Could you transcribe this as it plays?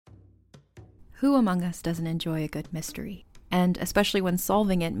Who among us doesn't enjoy a good mystery? And especially when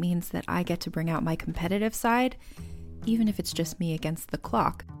solving it means that I get to bring out my competitive side, even if it's just me against the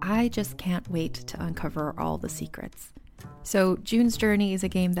clock. I just can't wait to uncover all the secrets. So June's Journey is a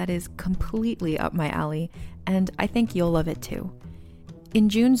game that is completely up my alley, and I think you'll love it too. In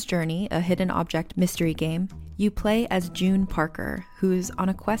June's Journey, a hidden object mystery game, you play as June Parker, who's on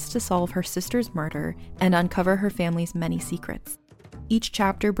a quest to solve her sister's murder and uncover her family's many secrets. Each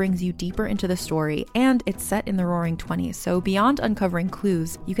chapter brings you deeper into the story, and it's set in the Roaring Twenties, so beyond uncovering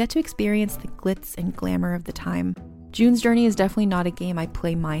clues, you get to experience the glitz and glamour of the time. June's Journey is definitely not a game I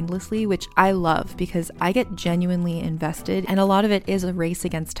play mindlessly, which I love because I get genuinely invested, and a lot of it is a race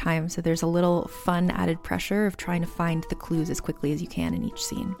against time, so there's a little fun added pressure of trying to find the clues as quickly as you can in each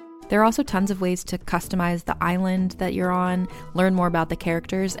scene. There are also tons of ways to customize the island that you're on, learn more about the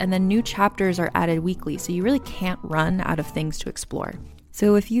characters, and then new chapters are added weekly, so you really can't run out of things to explore.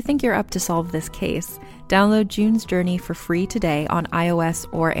 So if you think you're up to solve this case, download June's Journey for free today on iOS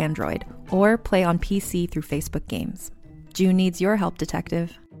or Android, or play on PC through Facebook Games. June needs your help,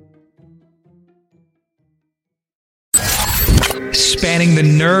 detective. Spanning the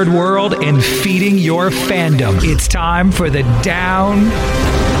nerd world and feeding your fandom. It's time for the Down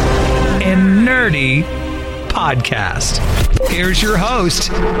and Nerdy podcast. Here's your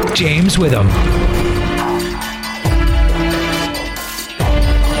host, James Witham.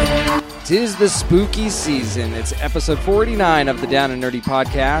 Tis the spooky season. It's episode 49 of the Down and Nerdy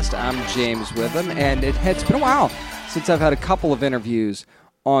podcast. I'm James Witham, and it's been a while since I've had a couple of interviews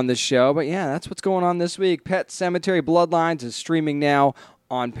on the show, but yeah, that's what's going on this week. Pet Sematary Bloodlines is streaming now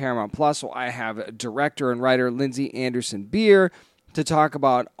on Paramount Plus, so I have director and writer Lindsay Anderson Beer to talk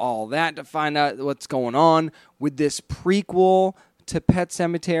about all that, to find out what's going on with this prequel to Pet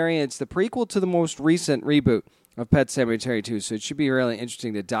Sematary. It's the prequel to the most recent reboot of Pet Sematary 2, so it should be really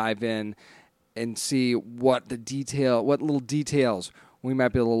interesting to dive in and see what little details we might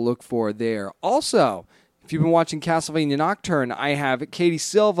be able to look for there. Also, if you've been watching Castlevania Nocturne, I have Katie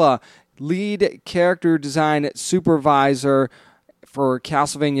Silva, lead character design supervisor for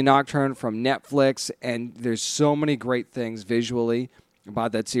Castlevania Nocturne from Netflix, and there's so many great things visually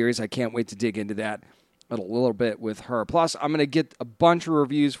about that series. I can't wait to dig into that a little bit with her. Plus, I'm going to get a bunch of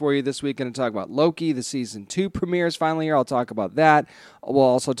reviews for you this week. I'm going to talk about Loki. The season 2 premiere is finally here. I'll talk about that. We'll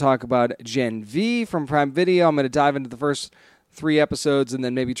also talk about Gen V from Prime Video. I'm going to dive into the first 3 episodes and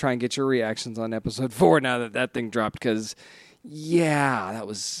then maybe try and get your reactions on episode 4 now that thing dropped, because, yeah, that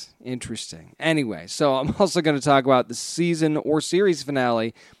was interesting. Anyway, so I'm also going to talk about the season or series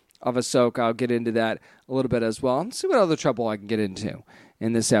finale of Ahsoka. I'll get into that a little bit as well and see what other trouble I can get into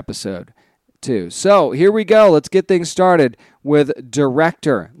in this episode too. So here we go. Let's get things started with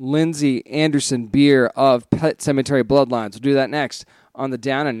director Lindsay Anderson Beer of Pet Sematary Bloodlines. We'll do that next on the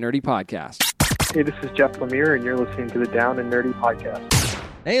Down and Nerdy podcast. Hey, this is Jeff Lemire, and you're listening to the Down and Nerdy podcast.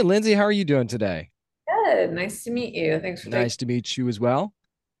 Hey, Lindsay, how are you doing today? Good. Nice to meet you. Thanks for Nice to meet you as well.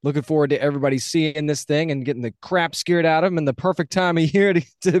 Looking forward to everybody seeing this thing and getting the crap scared out of them in the perfect time of year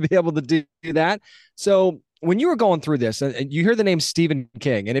to be able to do that. So when you were going through this and you hear the name Stephen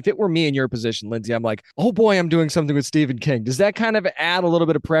King, and if it were me in your position, Lindsay, I'm like, oh boy, I'm doing something with Stephen King. Does that kind of add a little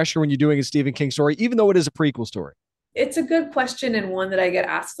bit of pressure when you're doing a Stephen King story, even though it is a prequel story? It's a good question, and one that I get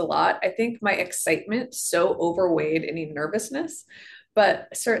asked a lot. I think my excitement so overweighed any nervousness, but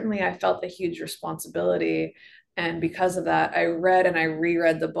certainly I felt a huge responsibility. And because of that, I read and I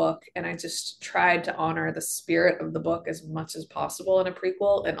reread the book, and I just tried to honor the spirit of the book as much as possible in a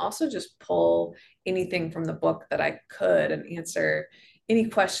prequel, and also just pull anything from the book that I could and answer any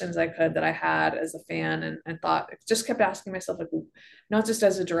questions I could that I had as a fan, and thought, just kept asking myself, like, not just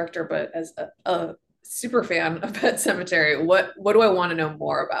as a director, but as a super fan of Pet Sematary, what do I want to know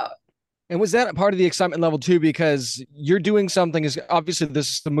more about? And was that a part of the excitement level too? Because you're doing something, is obviously this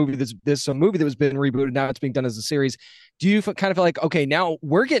is a movie that was been rebooted. Now it's being done as a series. Do you kind of feel like, okay, now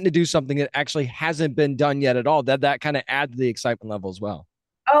we're getting to do something that actually hasn't been done yet at all? That kind of adds to the excitement level as well.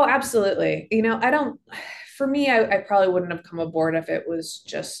 Oh, absolutely. For me, I probably wouldn't have come aboard if it was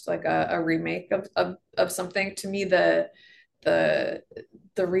just like a remake of something. To me, the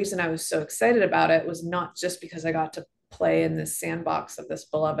reason I was so excited about it was not just because I got to play in this sandbox of this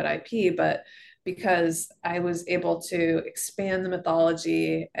beloved IP, but because I was able to expand the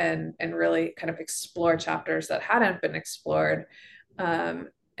mythology and really kind of explore chapters that hadn't been explored,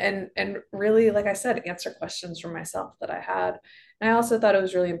 and really, like I said, answer questions for myself that I had. And I also thought it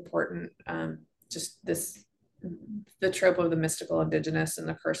was really important, just the trope of the mystical indigenous and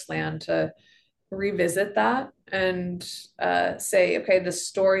the cursed land, to revisit that and say, okay, the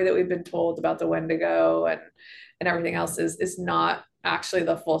story that we've been told about the Wendigo and everything else is not actually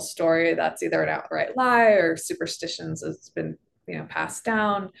the full story. That's either an outright lie or superstitions that's been, passed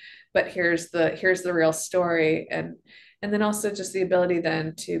down. But here's the real story. And then also just the ability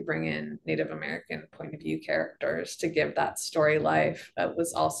then to bring in Native American point of view characters to give that story life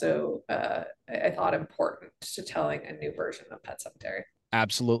was also, I thought, important to telling a new version of Pet Sematary.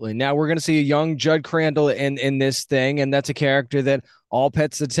 Absolutely. Now we're going to see a young Judd Crandall in this thing, and that's a character that all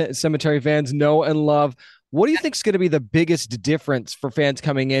Pet Sematary fans know and love. What do you think is going to be the biggest difference for fans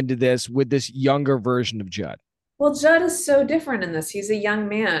coming into this with this younger version of Judd? Well, Judd is so different in this. He's a young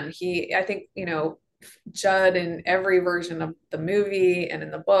man. I think, Judd in every version of the movie and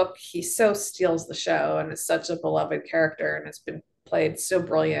in the book, he so steals the show and is such a beloved character and has been played so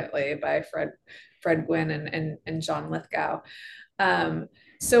brilliantly by Fred Gwynne and John Lithgow.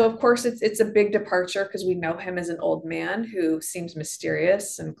 So of course it's a big departure because we know him as an old man who seems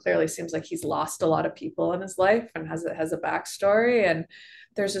mysterious and clearly seems like he's lost a lot of people in his life and has a backstory. And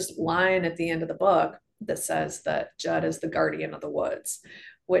there's this line at the end of the book that says that Judd is the guardian of the woods,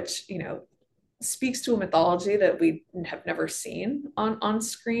 which, speaks to a mythology that we have never seen on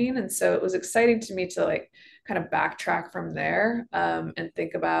screen. And so it was exciting to me to like kind of backtrack from there, and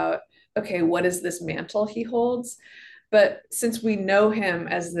think about, okay, what is this mantle he holds? But since we know him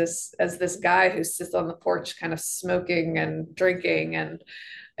as this guy who sits on the porch kind of smoking and drinking, and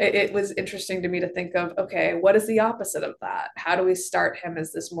it was interesting to me to think of, okay, what is the opposite of that? How do we start him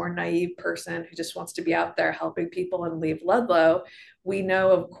as this more naive person who just wants to be out there helping people and leave Ludlow? We know,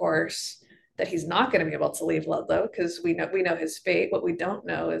 of course, that he's not going to be able to leave Ludlow because we know his fate. What we don't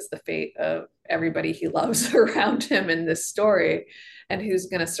know is the fate of everybody he loves around him in this story, and who's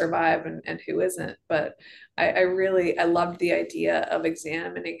going to survive and who isn't. But I loved the idea of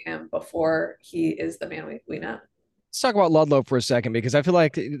examining him before he is the man we know. Let's talk about Ludlow for a second, because I feel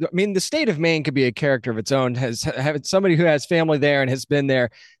like, the state of Maine could be a character of its own. Have somebody who has family there and has been there.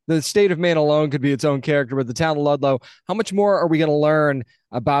 The state of Maine alone could be its own character, but the town of Ludlow, how much more are we going to learn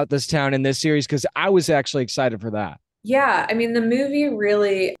about this town in this series? Because I was actually excited for that. Yeah, I mean, the movie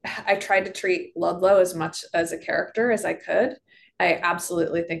really, I tried to treat Ludlow as much as a character as I could. I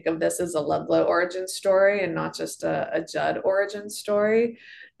absolutely think of this as a Ludlow origin story and not just a Judd origin story.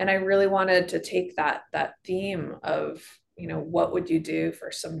 And I really wanted to take that theme of, what would you do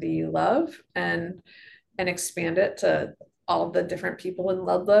for somebody you love, and expand it to all the different people in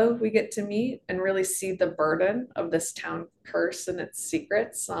Ludlow we get to meet, and really see the burden of this town curse and its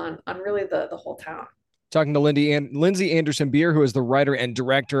secrets on really the whole town. Talking to Lindsay Anderson Beer, who is the writer and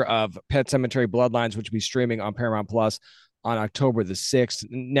director of Pet Sematary Bloodlines, which will be streaming on Paramount Plus on October the 6th.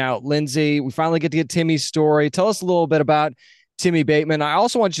 Now, Lindsay, we finally get to get Timmy's story. Tell us a little bit about Timmy Bateman. I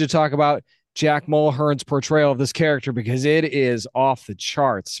also want you to talk about Jack Mulhern's portrayal of this character, because it is off the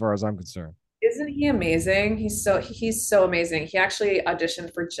charts as far as I'm concerned. Isn't he amazing? He's so amazing. He actually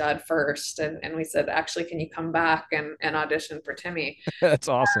auditioned for Judd first, and we said, actually, can you come back and audition for Timmy? That's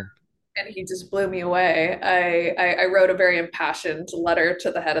awesome. And he just blew me away. I wrote a very impassioned letter to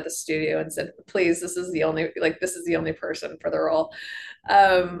the head of the studio and said, please, this is the only person for the role.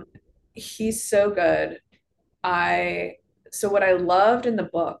 He's so good. So what I loved in the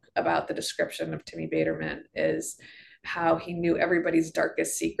book about the description of Timmy Baterman is how he knew everybody's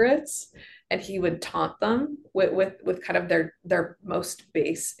darkest secrets, and he would taunt them with kind of their most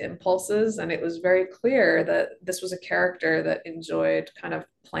base impulses. And it was very clear that this was a character that enjoyed kind of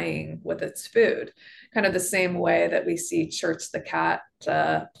playing with its food, kind of the same way that we see Church the cat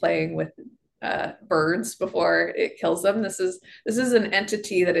playing with birds before it kills them. This is an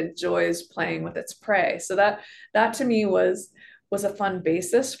entity that enjoys playing with its prey. So that to me was a fun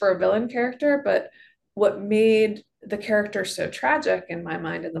basis for a villain character. But what made the character so tragic in my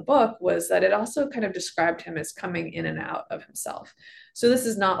mind in the book was that it also kind of described him as coming in and out of himself. So this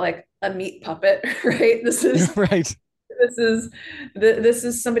is not like a meat puppet, right? This is right. This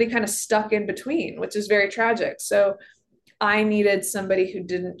is somebody kind of stuck in between, which is very tragic. So I needed somebody who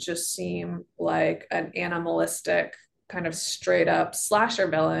didn't just seem like an animalistic kind of straight up slasher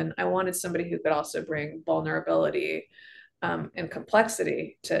villain. I wanted somebody who could also bring vulnerability and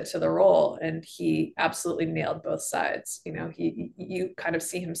complexity to the role. And he absolutely nailed both sides. You kind of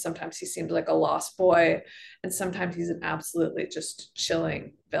see him, sometimes he seems like a lost boy, and sometimes he's an absolutely just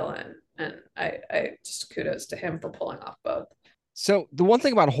chilling villain. And I just kudos to him for pulling off both. So the one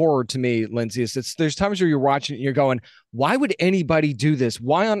thing about horror to me, Lindsay, is there's times where you're watching it and you're going, why would anybody do this?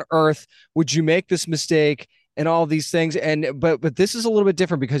 Why on earth would you make this mistake? And all these things. But this is a little bit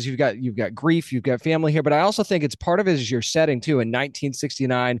different because you've got grief, you've got family here. But I also think it's part of it is your setting too. In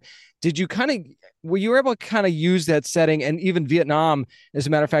 1969, were you able to kind of use that setting, and even Vietnam, as a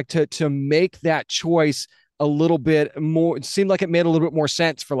matter of fact, to make that choice a little bit more, it seemed like it made a little bit more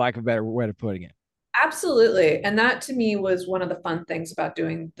sense, for lack of a better way of putting it. Absolutely. And that to me was one of the fun things about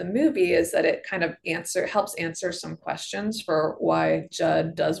doing the movie is that it kind of helps answer some questions for why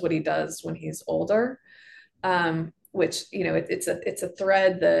Judd does what he does when he's older. Which, it's a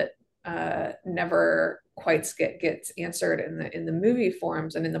thread that never quite gets answered in the movie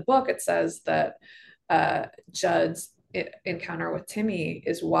forms. And in the book, it says that Judd's encounter with Timmy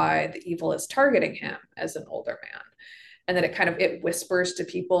is why the evil is targeting him as an older man, and that it whispers to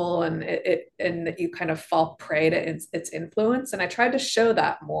people, and and that you kind of fall prey to its influence. And I tried to show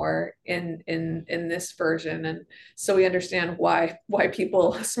that more in this version, and so we understand why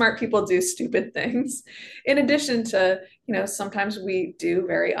smart people do stupid things, in addition to, sometimes we do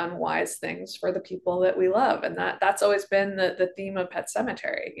very unwise things for the people that we love. And that's always been the theme of Pet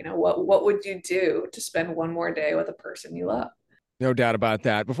Sematary. What would you do to spend one more day with a person you love? No doubt about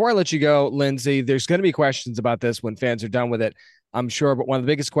that. Before I let you go, Lindsay, there's going to be questions about this when fans are done with it, I'm sure. But one of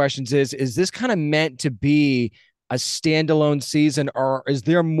the biggest questions is this kind of meant to be a standalone season, or is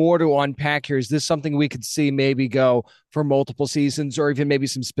there more to unpack here? Is this something we could see maybe go for multiple seasons, or even maybe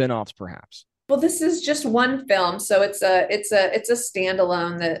some spinoffs, perhaps? Well, this is just one film, so it's a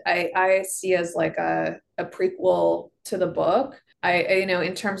standalone that I see as like a prequel to the book.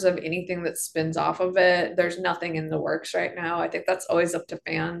 In terms of anything that spins off of it, there's nothing in the works right now. I think that's always up to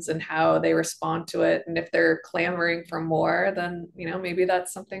fans and how they respond to it. And if they're clamoring for more, then, maybe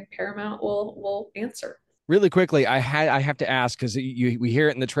that's something Paramount will answer. Really quickly, I have to ask, because we hear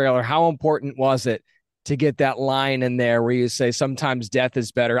it in the trailer. How important was it to get that line in there where you say sometimes death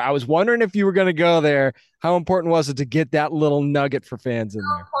is better? I was wondering if you were going to go there. How important was it to get that little nugget for fans in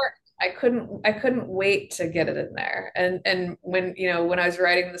there? I couldn't wait to get it in there. And when I was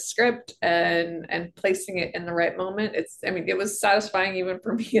writing the script and placing it in the right moment, it was satisfying even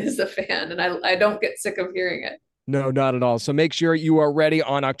for me as a fan, and I don't get sick of hearing it. No, not at all. So make sure you are ready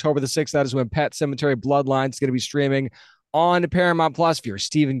on October the 6th. That is when Pet Sematary Bloodlines is going to be streaming on Paramount Plus. If you're a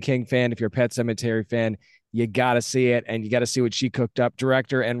Stephen King fan, if you're a Pet Sematary fan, you got to see it, and you got to see what she cooked up.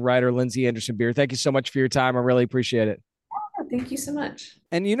 Director and writer Lindsay Anderson Beer, thank you so much for your time. I really appreciate it. Thank you so much.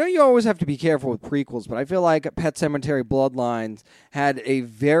 And you always have to be careful with prequels, but I feel like Pet Sematary Bloodlines had a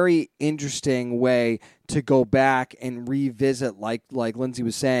very interesting way to go back and revisit, like Lindsay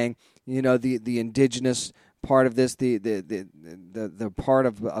was saying, the indigenous part of this, the part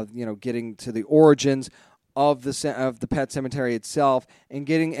of getting to the origins of the Pet Sematary itself, and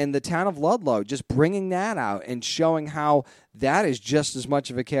the town of Ludlow, just bringing that out and showing how that is just as much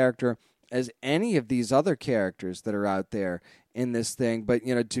of a character as any of these other characters that are out there in this thing. But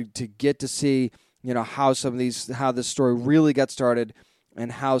to get to see how how this story really got started, and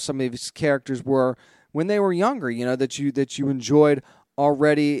how some of these characters were when they were younger, that you enjoyed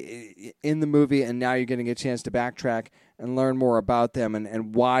already in the movie, and now you're getting a chance to backtrack and learn more about them,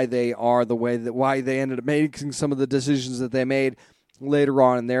 and why they are the way that, why they ended up making some of the decisions that they made later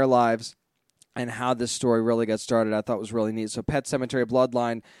on in their lives, and how this story really got started. I thought was really neat. So Pet Sematary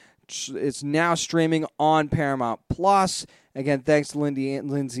Bloodline, it's now streaming on Paramount Plus. Again, thanks to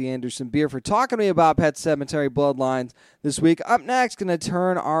Lindsay Anderson Beer for talking to me about Pet Sematary Bloodlines this week. Up next, going to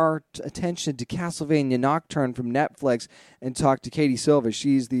turn our attention to Castlevania Nocturne from Netflix and talk to Katie Silva.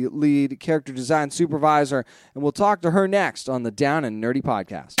 She's the lead character design supervisor, and we'll talk to her next on the Down and Nerdy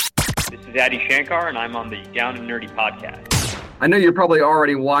podcast. This is Adi Shankar, and I'm on the Down and Nerdy podcast. I know you're probably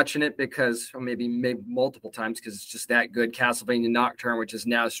already watching it because, or maybe multiple times, because it's just that good. Castlevania Nocturne, which is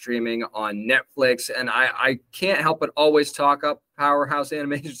now streaming on Netflix. And I can't help but always talk up Powerhouse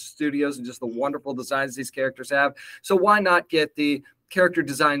Animation Studios and just the wonderful designs these characters have. So why not get the character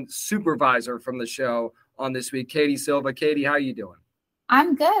design supervisor from the show on this week, Katie Silva. Katie, how are you doing?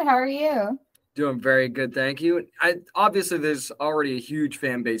 I'm good. How are you? Doing very good, thank you. Obviously, there's already a huge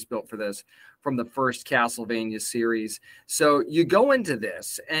fan base built for this from the first Castlevania series. So you go into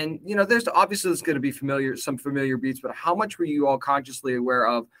this, and there's going to be some familiar beats, but how much were you all consciously aware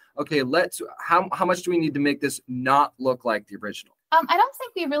of? Okay, how much do we need to make this not look like the original? I don't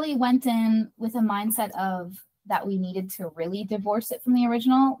think we really went in with a mindset of that we needed to really divorce it from the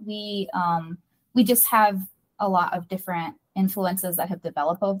original. We just have a lot of different influences that have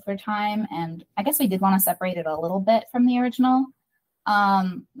developed over time, and I guess we did want to separate it a little bit from the original.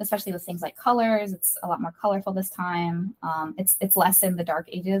 Especially with things like colors. It's a lot more colorful this time. It's less in the Dark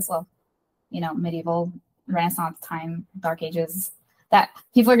Ages. Well, medieval, Renaissance time, Dark Ages. That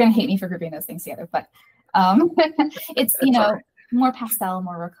people are going to hate me for grouping those things together, but it's more pastel,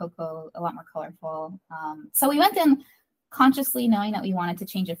 more rococo, a lot more colorful. So we went in consciously knowing that we wanted to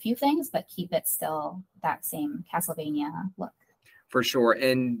change a few things, but keep it still that same Castlevania look. For sure.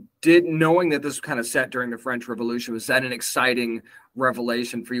 And knowing that this was kind of set during the French Revolution, was that an exciting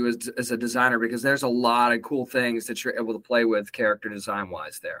revelation for you as a designer? Because there's a lot of cool things that you're able to play with character design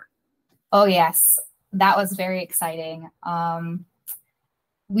wise there. Oh, yes. That was very exciting.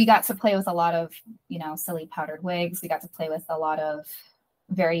 We got to play with a lot of, silly powdered wigs. We got to play with a lot of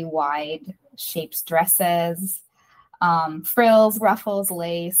very wide shaped dresses, frills, ruffles,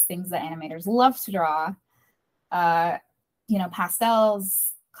 lace, things that animators love to draw.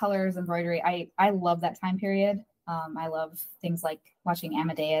 Pastels, colors, embroidery. I love that time period. I love things like watching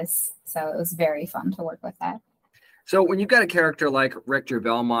Amadeus. So it was very fun to work with that. So when you've got a character like Richter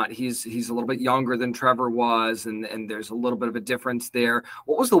Belmont, he's a little bit younger than Trevor was, and there's a little bit of a difference there.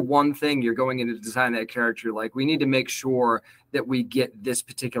 What was the one thing you're going into to design that character like, we need to make sure that we get this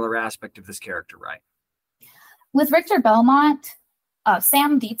particular aspect of this character right? With Richter Belmont,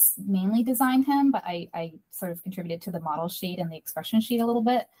 Sam Dietz mainly designed him, but I sort of contributed to the model sheet and the expression sheet a little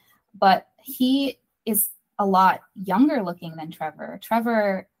bit. But he is a lot younger looking than Trevor.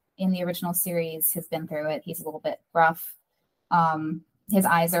 Trevor in the original series has been through it. He's a little bit rough. His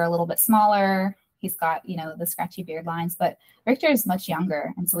eyes are a little bit smaller. He's got, the scratchy beard lines, but Richter is much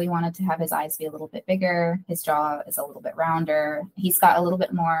younger. And so we wanted to have his eyes be a little bit bigger. His jaw is a little bit rounder. He's got a little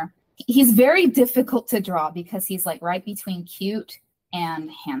bit more. He's very difficult to draw because he's like right between cute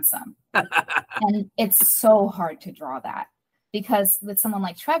and handsome. And it's so hard to draw that because with someone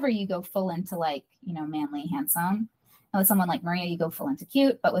like Trevor, you go full into like, manly, handsome. And with someone like Maria, you go full into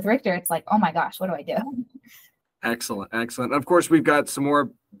cute. But with Richter, it's like, oh my gosh, what do I do? Excellent. Of course, we've got some more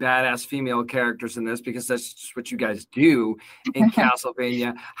badass female characters in this because that's just what you guys do in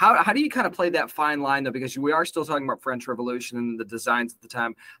Castlevania. How do you kind of play that fine line, though? Because we are still talking about French Revolution and the designs at the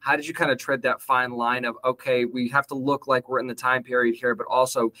time. How did you kind of tread that fine line of, okay, we have to look like we're in the time period here, but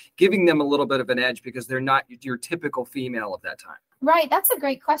also giving them a little bit of an edge because they're not your typical female of that time? Right. That's a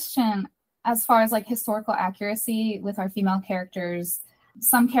great question. As far as like historical accuracy with our female characters,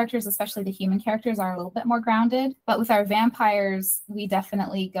 some characters, especially the human characters, are a little bit more grounded. But with our vampires, we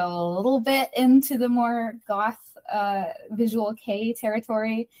definitely go a little bit into the more goth visual K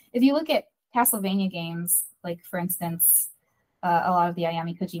territory. If you look at Castlevania games, like for instance, a lot of the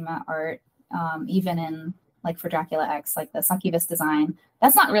Ayami Kojima art, even in like for Dracula X, like the succubus design,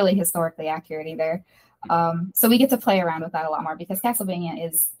 that's not really historically accurate either. So we get to play around with that a lot more because Castlevania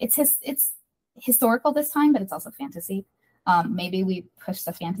it's historical this time, but it's also fantasy. Maybe we pushed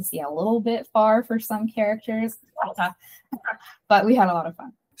the fantasy a little bit far for some characters, but we had a lot of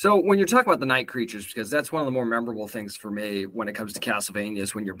fun. So when you're talking about the night creatures, because that's one of the more memorable things for me when it comes to Castlevania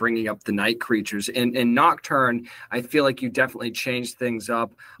is when you're bringing up the night creatures. In Nocturne, I feel like you definitely changed things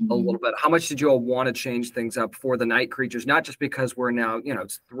up a little bit. How much did you all want to change things up for the night creatures? Not just because we're now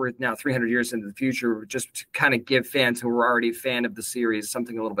 300 years into the future, just to kind of give fans who are already a fan of the series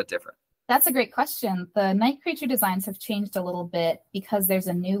something a little bit different. That's a great question. The night creature designs have changed a little bit because there's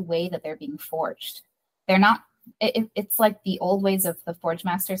a new way that they're being forged. They're not, it's like the old ways of the Forge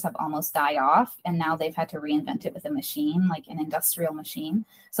Masters have almost died off, and now they've had to reinvent it with a machine, like an industrial machine.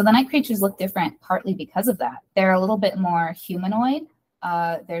 So the night creatures look different partly because of that. They're a little bit more humanoid.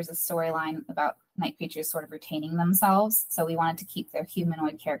 There's a storyline about night creatures sort of retaining themselves. So we wanted to keep their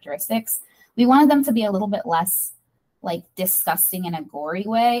humanoid characteristics. We wanted them to be a little bit less like disgusting in a gory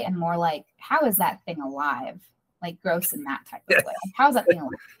way and more like, how is that thing alive? Like gross in that type of way. Like, how is that thing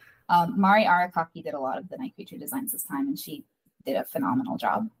alive? Mari Arakaki did a lot of the night creature designs this time, and she did a phenomenal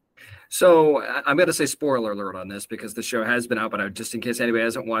job. So I'm going to say spoiler alert on this because the show has been out, but just in case anybody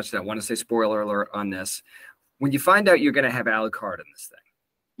hasn't watched it, I want to say spoiler alert on this. When you find out you're going to have Alucard in this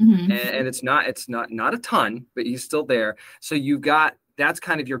thing, and it's not a ton, but he's still there. So that's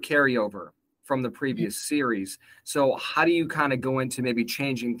kind of your carryover from the previous series. So how do you kind of go into maybe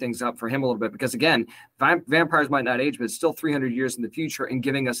changing things up for him a little bit? Because again, vampires might not age, but it's still 300 years in the future and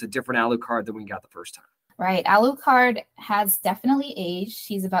giving us a different Alucard than we got the first time. Right. Alucard has definitely aged.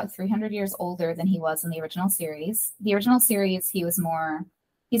 He's about 300 years older than he was in the original series. The original series, he's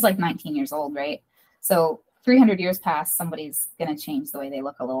like 19 years old, right? So 300 years past, somebody's going to change the way they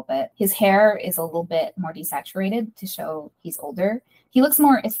look a little bit. His hair is a little bit more desaturated to show he's older. He looks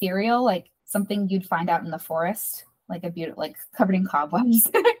more ethereal, like something you'd find out in the forest, like like covered in cobwebs.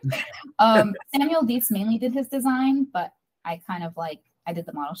 Samuel Dietz mainly did his design, but I did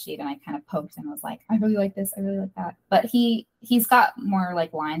the model sheet and I kind of poked and was like, I really like this, I really like that. But he's got more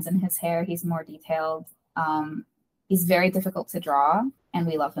like lines in his hair. He's more detailed. He's very difficult to draw, and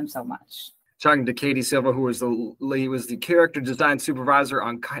we love him so much. talking to Katie Silva, who was the character design supervisor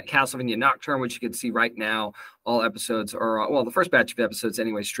on Castlevania Nocturne, which you can see right now. All episodes are, well, the first batch of episodes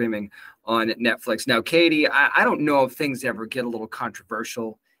anyway, streaming on Netflix. Now, Katie, I don't know if things ever get a little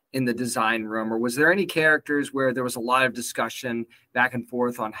controversial in the design room, or was there any characters where there was a lot of discussion back and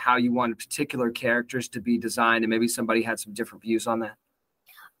forth on how you wanted particular characters to be designed, and maybe somebody had some different views on that?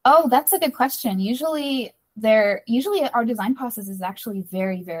 Oh, that's a good question. Usually our design process is actually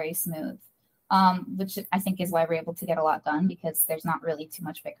very, very smooth. Which I think is why we're able to get a lot done, because there's not really too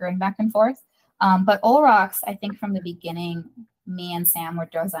much bickering back and forth. But Olrox, I think from the beginning, me and Sam were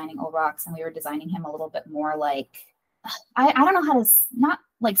designing Olrox, and we were designing him a little bit more like, I don't know how to, not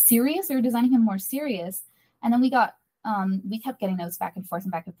like serious. We were designing him more serious. And then we kept getting notes back and forth.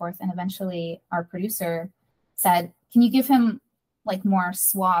 And eventually our producer said, can you give him like more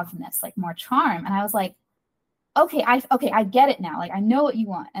suaveness, like more charm? And I was like, okay, I get it now. Like, I know what you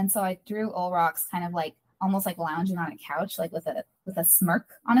want. And so I drew Olrox kind of like almost like lounging on a couch, like with a smirk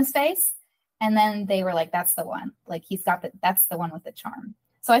on his face. And then they were like, that's the one. Like, that's the one with the charm.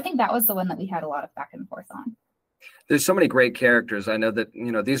 So I think that was the one that we had a lot of back and forth on. There's so many great characters. I know that,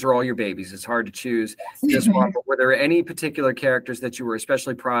 these are all your babies. It's hard to choose just one. But were there any particular characters that you were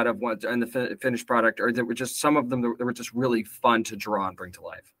especially proud of in the finished product, or that were just some of them that were just really fun to draw and bring to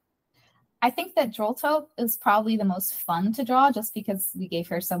life? I think that Jolto is probably the most fun to draw, just because we gave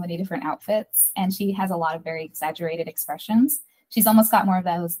her so many different outfits, and she has a lot of very exaggerated expressions. She's almost got more of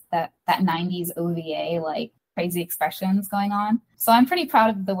that 90s OVA, like crazy expressions going on. So I'm pretty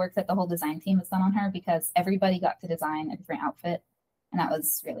proud of the work that the whole design team has done on her, because everybody got to design a different outfit, and that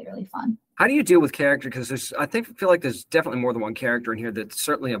was really, really fun. How do you deal with character? Because I feel like there's definitely more than one character in here that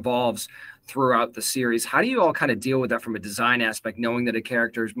certainly evolves throughout the series. How do you all kind of deal with that from a design aspect, knowing that a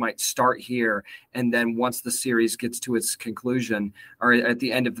character might start here, and then once the series gets to its conclusion, or at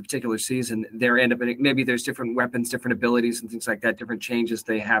the end of the particular season, maybe there's different weapons, different abilities and things like that, different changes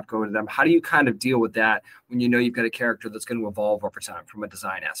they have go to them. How do you kind of deal with that when you know you've got a character that's going to evolve over time from a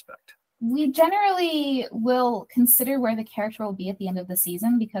design aspect? We generally will consider where the character will be at the end of the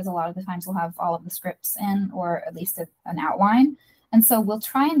season, because a lot of the times we'll have all of the scripts in, or at least an outline. And so we'll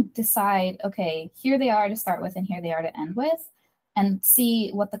try and decide, okay, here they are to start with and here they are to end with, and see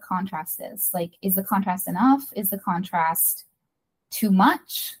what the contrast is. Like, is the contrast enough? Is the contrast too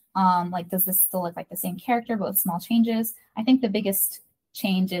much? Like, does this still look like the same character but with small changes? I think the biggest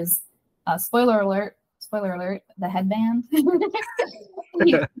change is, spoiler alert, the headband.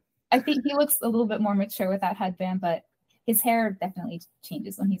 I think he looks a little bit more mature with that headband, but his hair definitely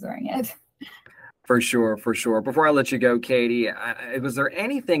changes when he's wearing it. For sure. Before I let you go, Katie, was there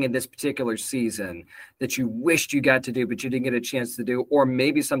anything in this particular season that you wished you got to do, but you didn't get a chance to do, or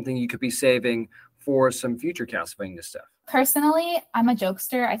maybe something you could be saving for some future Castlevania stuff? Personally, I'm a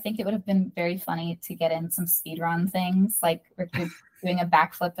jokester. I think it would have been very funny to get in some speedrun things, like Richard doing a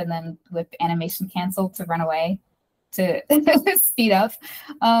backflip and then with animation canceled to run away to speed up.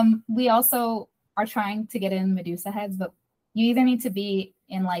 We also are trying to get in Medusa heads, but you either need to be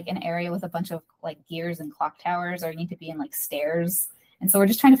in like an area with a bunch of like gears and clock towers, or you need to be in like stairs. And so we're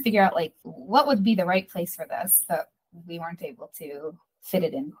just trying to figure out like what would be the right place for this, but we weren't able to fit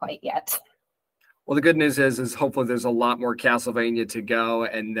it in quite yet. Well, the good news is hopefully there's a lot more Castlevania to go,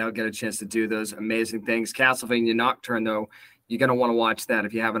 and they'll get a chance to do those amazing things. Castlevania Nocturne, though, you're going to want to watch that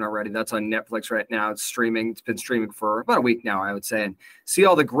if you haven't already. That's on Netflix right now. It's streaming. It's been streaming for about a week now, I would say, and see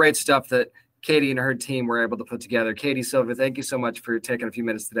all the great stuff that Katie and her team were able to put together. Katie Silva, thank you so much for taking a few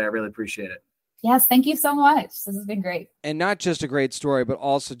minutes today. I really appreciate it. Yes, thank you so much. This has been great. And not just a great story, but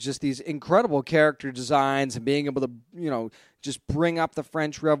also just these incredible character designs and being able to, just bring up the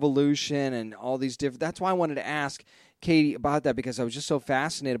French Revolution and all these different. That's why I wanted to ask Katie about that, because I was just so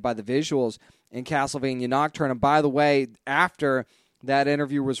fascinated by the visuals in Castlevania Nocturne. And by the way, after that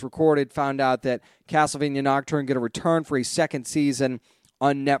interview was recorded, found out that Castlevania Nocturne going to return for a second season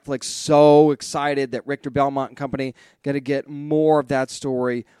on Netflix. So excited that Richter Belmont and company going to get more of that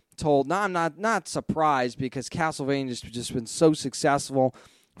story told. Now, I'm not surprised, because Castlevania's just been so successful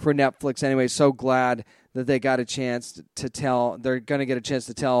for Netflix anyway. So glad that they got a chance to tell. They're going to get a chance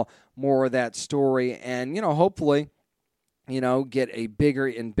to tell more of that story, and hopefully, get a bigger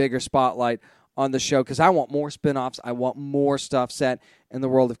and bigger spotlight on the show, because I want more spin-offs. I want more stuff set in the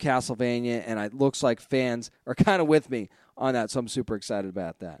world of Castlevania, and it looks like fans are kind of with me on that, so I'm super excited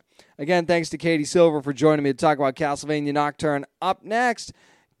about that. Again, thanks to Katie Silva for joining me to talk about Castlevania Nocturne. Up next,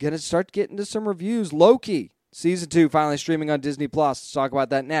 going to start getting to some reviews. Loki, Season 2, finally streaming on Disney+. Let's talk about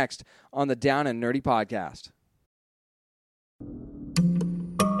that next on the Down and Nerdy podcast.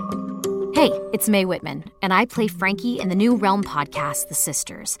 Hey, it's Mae Whitman, and I play Frankie in the new Realm podcast, The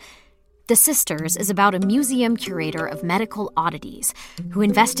Sisters. The Sisters is about a museum curator of medical oddities who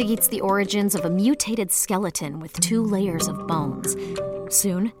investigates the origins of a mutated skeleton with 2 layers of bones.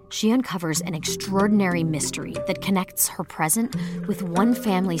 Soon, she uncovers an extraordinary mystery that connects her present with one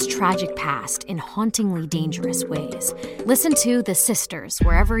family's tragic past in hauntingly dangerous ways. Listen to The Sisters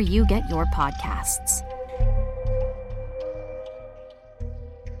wherever you get your podcasts.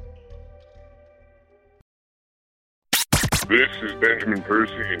 This is Benjamin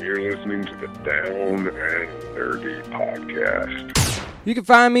Percy, and you're listening to the Down and Nerdy Podcast. You can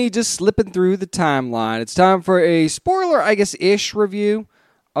find me just slipping through the timeline. It's time for a spoiler, I guess-ish review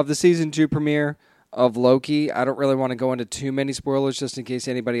of the Season 2 premiere of Loki. I don't really want to go into too many spoilers just in case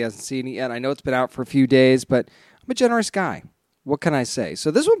anybody hasn't seen it yet. I know it's been out for a few days, but I'm a generous guy. What can I say?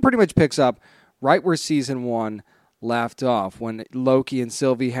 So this one pretty much picks up right where Season 1 left off, when Loki and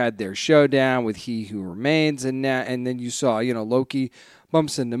Sylvie had their showdown with He Who Remains, and then you saw, Loki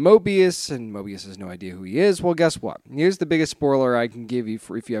bumps into Mobius, and Mobius has no idea who he is. Well, guess what? Here's the biggest spoiler I can give you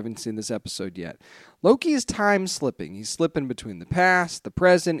for if you haven't seen this episode yet. Loki is time slipping. He's slipping between the past, the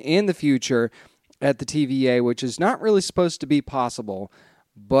present, and the future at the TVA, which is not really supposed to be possible,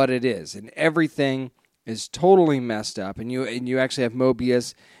 but it is, and everything is totally messed up, and you actually have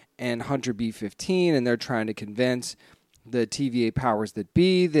Mobius and Hunter B-15, and they're trying to convince the TVA powers that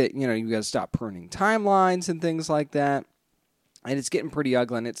be that, you got to stop pruning timelines and things like that. And it's getting pretty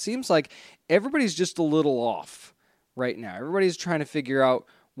ugly, and it seems like everybody's just a little off right now. Everybody's trying to figure out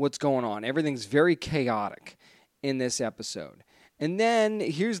what's going on. Everything's very chaotic in this episode. And then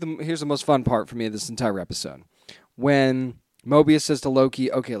here's the most fun part for me of this entire episode. When Mobius says to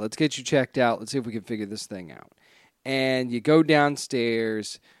Loki, okay, let's get you checked out. Let's see if we can figure this thing out. And you go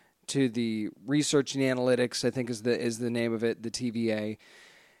downstairs to the research and analytics, I think is the name of it, the TVA.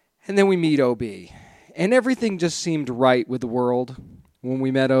 And then we meet OB. And everything just seemed right with the world when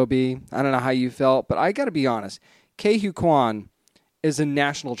we met OB. I don't know how you felt, but I got to be honest. Ke-Huy Quan is a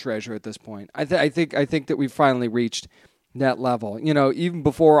national treasure at this point. I think that we've finally reached that level. Even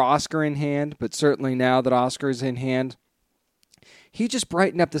before Oscar in hand, but certainly now that Oscar's in hand, he just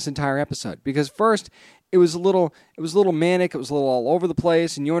brightened up this entire episode. Because first, it was a little manic. It was a little all over the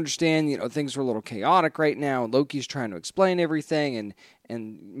place, and you understand, things are a little chaotic right now. And Loki's trying to explain everything,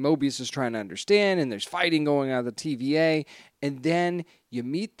 and Mobius is trying to understand, and there's fighting going on at the TVA. And then you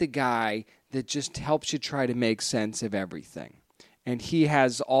meet the guy that just helps you try to make sense of everything, and he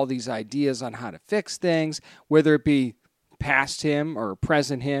has all these ideas on how to fix things, whether it be past him or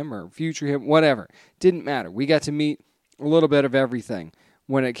present him or future him, whatever. Didn't matter. We got to meet a little bit of everything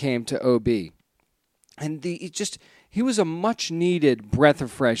when it came to OB. And he was a much-needed breath of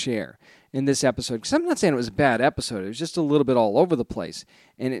fresh air in this episode. Because I'm not saying it was a bad episode. It was just a little bit all over the place.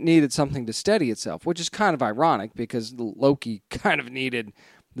 And it needed something to steady itself, which is kind of ironic because Loki kind of needed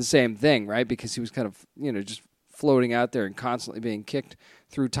the same thing, right? Because he was kind of, just floating out there and constantly being kicked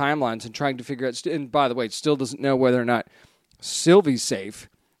through timelines and trying to figure out. And by the way, still doesn't know whether or not Sylvie's safe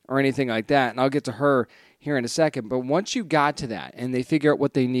or anything like that. And I'll get to her here in a second, but once you got to that and they figure out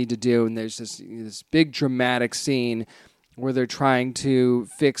what they need to do, and there's this big dramatic scene where they're trying to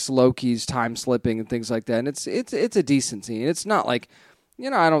fix Loki's time slipping and things like that, and it's a decent scene. It's not like,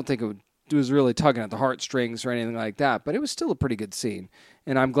 I don't think it was really tugging at the heartstrings or anything like that, but it was still a pretty good scene,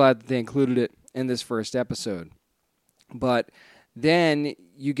 and I'm glad that they included it in this first episode. But then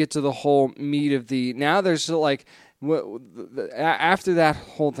you get to the whole meat of now there's like, after that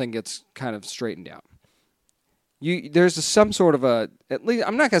whole thing gets kind of straightened out. There's some sort of at least,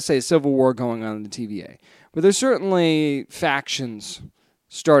 I'm not going to say a civil war going on in the TVA, but there's certainly factions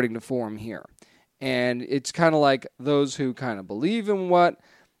starting to form here. And it's kind of like those who kind of believe in what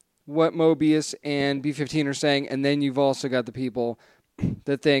Mobius and B-15 are saying, and then you've also got the people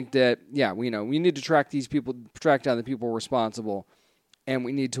that think that, we need to track down the people responsible, and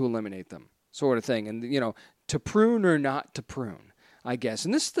we need to eliminate them, sort of thing. And, to prune or not to prune, I guess.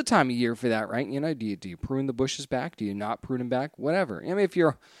 And this is the time of year for that, right? Do you prune the bushes back? Do you not prune them back? Whatever. I mean, if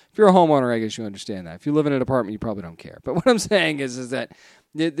you're a homeowner, I guess you understand that. If you live in an apartment, you probably don't care. But what I'm saying is that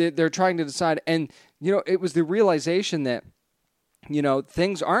they're trying to decide. And, it was the realization that,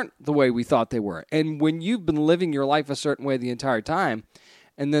 things aren't the way we thought they were. And when you've been living your life a certain way the entire time,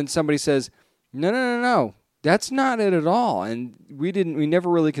 and then somebody says, no, that's not it at all. And we never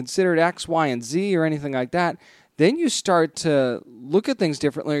really considered X, Y, and Z or anything like that. Then you start to look at things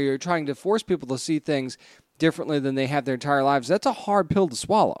differently, or you're trying to force people to see things differently than they have their entire lives. That's a hard pill to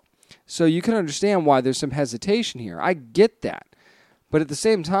swallow. So you can understand why there's some hesitation here. I get that. But at the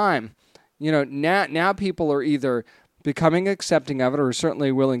same time, now people are either becoming accepting of it or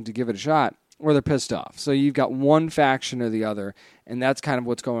certainly willing to give it a shot, or they're pissed off. So you've got one faction or the other, and that's kind of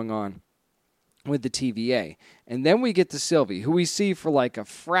what's going on with the TVA. And then we get to Sylvie, who we see for like a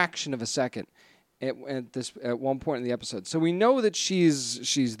fraction of a second at one point in the episode. So we know that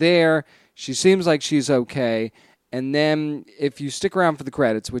she's there. She seems like she's okay. And then if you stick around for the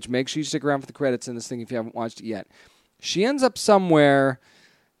credits, which makes sure you stick around for the credits in this thing if you haven't watched it yet, she ends up somewhere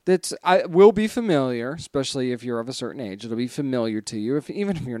will be familiar, especially if you're of a certain age. It'll be familiar to you,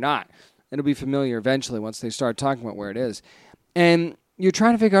 even if you're not. It'll be familiar eventually once they start talking about where it is. And you're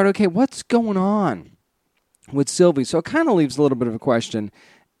trying to figure out, okay, what's going on with Sylvie? So it kind of leaves a little bit of a question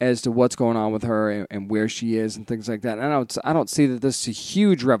as to what's going on with her and where she is and things like that. And I don't see that this is a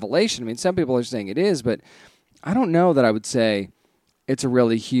huge revelation. I mean, some people are saying it is, but I don't know that I would say it's a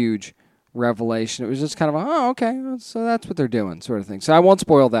really huge revelation. It was just kind of, oh, okay, so that's what they're doing, sort of thing. So I won't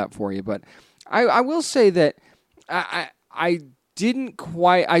spoil that for you, but I will say that I didn't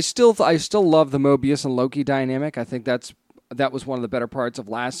quite. I still love the Mobius and Loki dynamic. I think that was one of the better parts of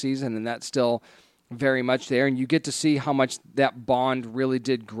last season, and that's still very much there. And you get to see how much that bond really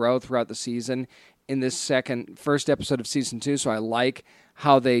did grow throughout the season in this first episode of season 2. So I like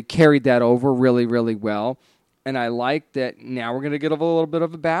how they carried that over really, really well. And I like that now we're going to get a little bit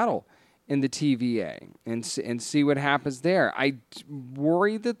of a battle in the TVA and see what happens there. I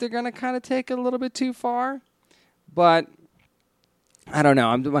worry that they're going to kind of take it a little bit too far, but I don't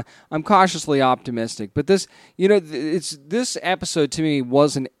know. I'm cautiously optimistic. But this episode to me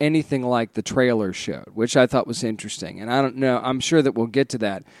wasn't anything like the trailer showed, which I thought was interesting. And I don't know. I'm sure that we'll get to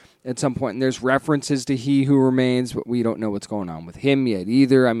that at some point. And there's references to He Who Remains, but we don't know what's going on with him yet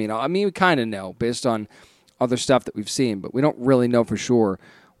either. I mean, we kind of know based on other stuff that we've seen, but we don't really know for sure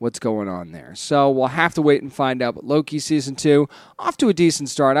what's going on there. So we'll have to wait and find out. But Loki Season 2, off to a decent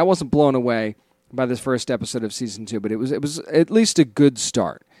start. I wasn't blown away by this first episode of Season 2, but it was at least a good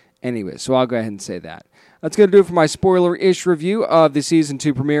start. Anyway, so I'll go ahead and say that. That's going to do it for my spoiler-ish review of the Season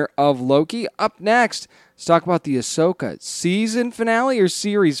 2 premiere of Loki. Up next, let's talk about the Ahsoka season finale or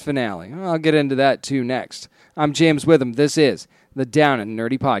series finale. I'll get into that too next. I'm James Witham. This is the Down and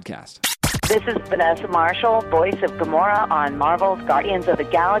Nerdy Podcast. This is Vanessa Marshall, voice of Gamora on Marvel's Guardians of the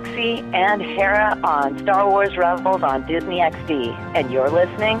Galaxy and Hera on Star Wars Rebels on Disney XD. And you're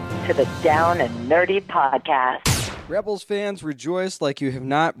listening to the Down and Nerdy Podcast. Rebels fans, rejoice like you have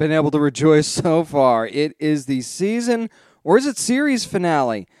not been able to rejoice so far. It is the season, or is it series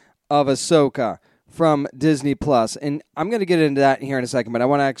finale, of Ahsoka from Disney+. And I'm going to get into that here in a second, but I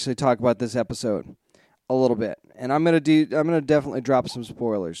want to actually talk about this episode a little bit. And I'm going to definitely drop some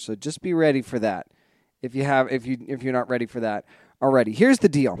spoilers. So just be ready for that. If you're not ready for that already. Here's the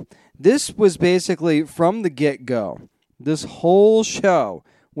deal. This was basically from the get-go. This whole show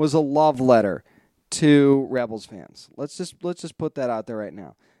was a love letter to Rebels fans. Let's just put that out there right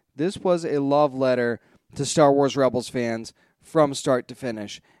now. This was a love letter to Star Wars Rebels fans from start to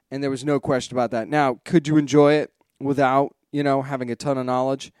finish, and there was no question about that. Now, could you enjoy it without, having a ton of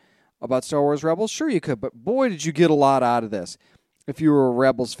knowledge about Star Wars Rebels? Sure you could, but boy, did you get a lot out of this. If you were a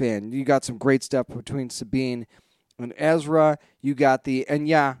Rebels fan, you got some great stuff between Sabine and Ezra. You got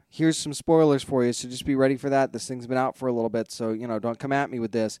here's some spoilers for you, so just be ready for that. This thing's been out for a little bit, so, don't come at me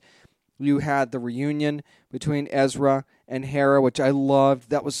with this. You had the reunion between Ezra and Hera, which I loved.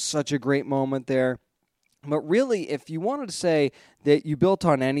 That was such a great moment there. But really, if you wanted to say that you built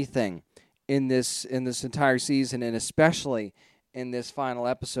on anything in this entire season, and especially in this final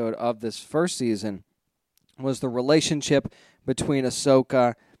episode of this first season, was the relationship between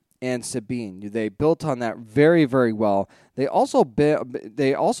Ahsoka and Sabine. They built on that very, very well. They also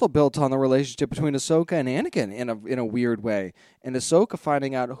built on the relationship between Ahsoka and Anakin in a weird way, and Ahsoka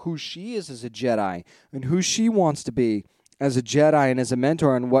finding out who she is as a Jedi and who she wants to be as a Jedi and as a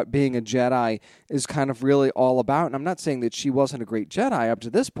mentor, and what being a Jedi is kind of really all about. And I'm not saying that she wasn't a great Jedi up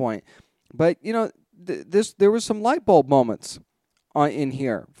to this point, but there was some light bulb moments in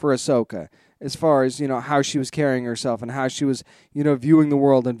here for Ahsoka, as far as, how she was carrying herself and how she was, viewing the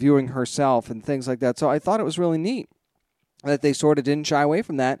world and viewing herself and things like that. So I thought it was really neat that they sort of didn't shy away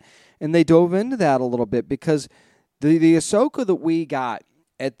from that, and they dove into that a little bit, because the Ahsoka that we got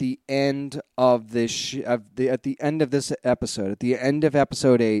at the end of this at the end of this episode, at the end of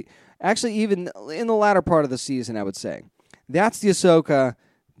episode 8, actually even in the latter part of the season, I would say, that's the Ahsoka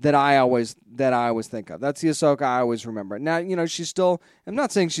that I always think of. That's the Ahsoka I always remember. Now, she's still, I'm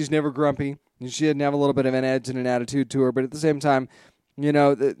not saying she's never grumpy. She didn't have a little bit of an edge and an attitude to her, but at the same time,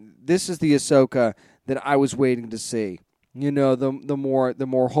 this is the Ahsoka that I was waiting to see. The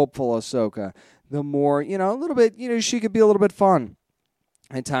more hopeful Ahsoka, the more, a little bit, she could be a little bit fun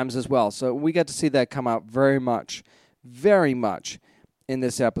at times as well. So we got to see that come out very much in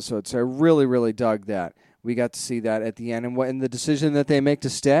this episode. So I really, really dug that. We got to see that at the end, and the decision that they make to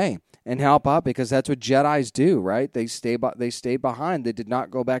stay and help out, because that's what Jedis do, right? They stayed behind. They did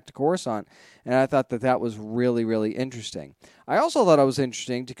not go back to Coruscant, and I thought that was really, really interesting. I also thought it was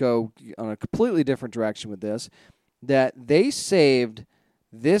interesting to go on a completely different direction with this, that they saved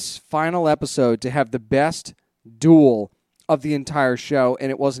this final episode to have the best duel of the entire show, and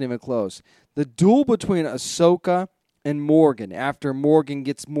it wasn't even close. The duel between Ahsoka and Morgan, after Morgan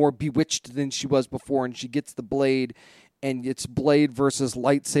gets more bewitched than she was before, and she gets the blade, and it's blade versus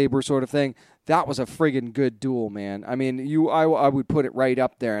lightsaber sort of thing. That was a friggin' good duel, man. I mean, I would put it right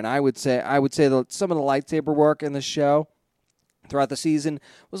up there, and I would say that some of the lightsaber work in the show throughout the season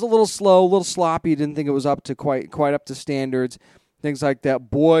was a little slow, a little sloppy. Didn't think it was up to quite up to standards, things like that.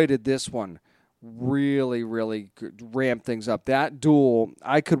 Boy, did this one really, really ramp things up. That duel,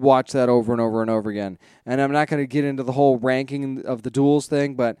 I could watch that over and over and over again. And I'm not going to get into the whole ranking of the duels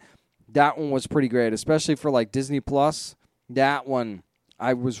thing, but that one was pretty great, especially for like Disney Plus. That one,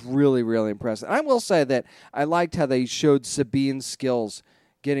 I was really, really impressed. And I will say that I liked how they showed Sabine's skills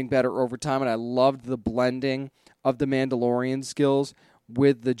getting better over time, and I loved the blending of the Mandalorian skills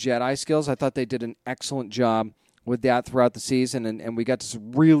with the Jedi skills. I thought they did an excellent job with that throughout the season, and we got to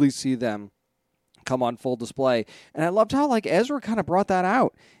really see them come on full display. And I loved how like Ezra kind of brought that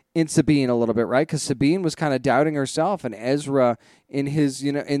out in Sabine a little bit, right? Because Sabine was kind of doubting herself, and Ezra, in his,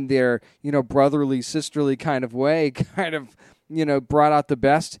 in their, brotherly, sisterly kind of way, kind of, brought out the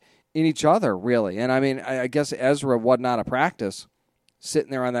best in each other, really. And I mean, I guess Ezra wasn't out of practice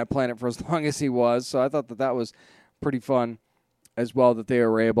sitting there on that planet for as long as he was. So I thought that was pretty fun as well, that they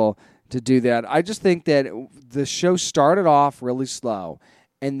were able to do that. I just think that the show started off really slow,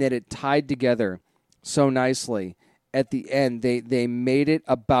 and that it tied together so nicely at the end. They made it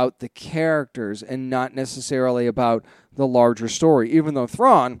about the characters and not necessarily about the larger story, even though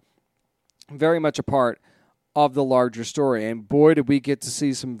Thrawn, very much a part of the larger story. And boy, did we get to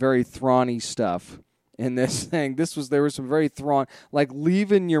see some very Thrawn-y stuff in this thing. There was some very Thrawn, like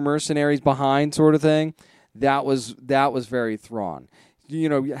leaving your mercenaries behind sort of thing. That was very Thrawn.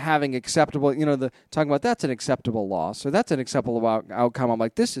 Having acceptable, talking about that's an acceptable loss, or that's an acceptable outcome. I'm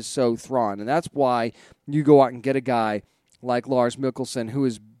like, this is so Thrawn, and that's why you go out and get a guy like Lars Mikkelsen, who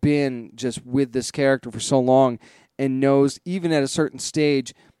has been just with this character for so long and knows, even at a certain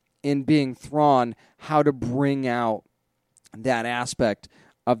stage in being Thrawn, how to bring out that aspect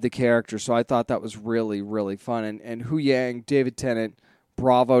of the character. So I thought that was really, really fun. And Hu Yang, David Tennant,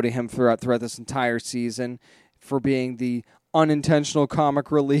 bravo to him throughout this entire season for being the unintentional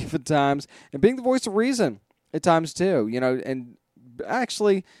comic relief at times, and being the voice of reason at times too, and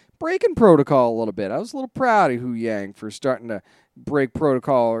actually breaking protocol a little bit. I was a little proud of Hu Yang for starting to break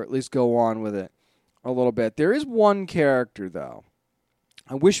protocol, or at least go on with it a little bit. There is one character, though,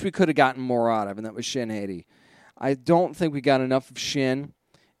 I wish we could have gotten more out of, and that was Shin Hati. I don't think we got enough of Shin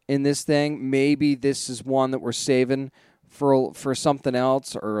in this thing. Maybe this is one that we're saving for something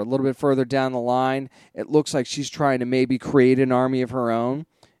else, or a little bit further down the line. It looks like she's trying to maybe create an army of her own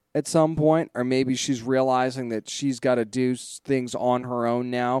at some point, or maybe she's realizing that she's got to do things on her own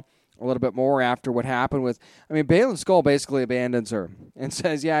now a little bit more after what happened with, Baylan Skoll basically abandons her and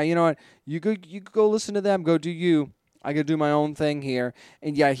says, yeah, you know what, you go listen to them, go do you. I got to do my own thing here.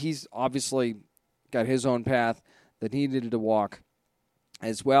 And yeah, he's obviously got his own path that he needed to walk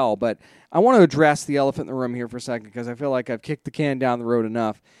as well. But I want to address the elephant in the room here for a second, because I feel like I've kicked the can down the road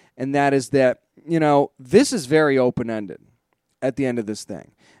enough, and that is that, this is very open-ended at the end of this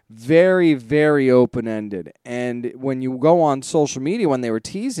thing. Very, very open-ended. And when you go on social media, when they were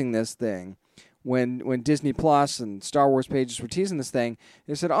teasing this thing, when Disney Plus and Star Wars pages were teasing this thing,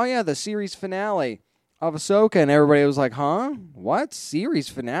 they said, oh yeah, the series finale of Ahsoka, and everybody was like, huh? What? Series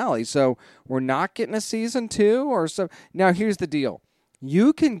finale? So we're not getting a season 2 or so? Now, here's the deal.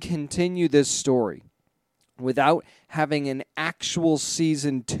 You can continue this story without having an actual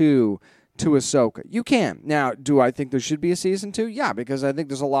season 2 to Ahsoka. You can. Now, do I think there should be a season 2? Yeah, because I think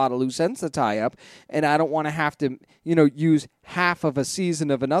there's a lot of loose ends to tie up, and I don't want to have to, use half of a season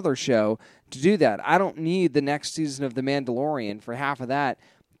of another show to do that. I don't need the next season of The Mandalorian for half of that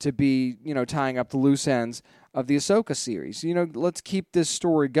to be, tying up the loose ends of the Ahsoka series. Let's keep this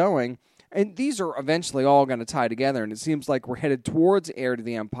story going. And these are eventually all going to tie together, and it seems like we're headed towards Heir to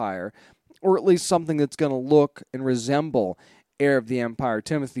the Empire, or at least something that's going to look and resemble Heir of the Empire.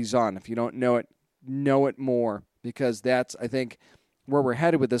 Timothy Zahn, if you don't know it more, because that's, I think, where we're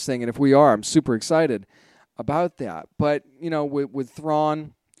headed with this thing. And if we are, I'm super excited about that. But, with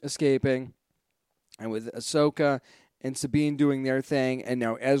Thrawn escaping, and with Ahsoka and Sabine doing their thing, and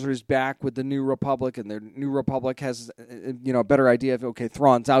now Ezra's back with the New Republic, and the New Republic has a better idea of, okay,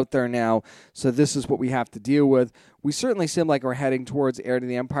 Thrawn's out there now, so this is what we have to deal with. We certainly seem like we're heading towards Heir to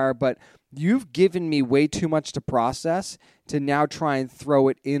the Empire, but you've given me way too much to process to now try and throw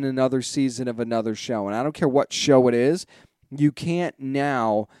it in another season of another show. And I don't care what show it is, you can't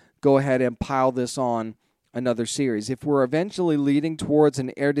now go ahead and pile this on another series. If we're eventually leading towards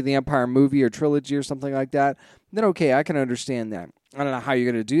an Heir to the Empire movie or trilogy or something like that, then okay, I can understand that. I don't know how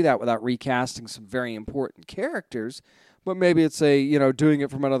you're going to do that without recasting some very important characters, but maybe it's doing it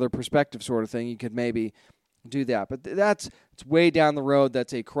from another perspective sort of thing. You could maybe do that. But it's way down the road.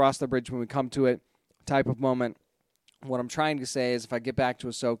 That's a cross the bridge when we come to it type of moment. What I'm trying to say is, if I get back to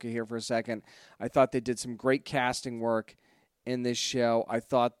Ahsoka here for a second, I thought they did some great casting work in this show. I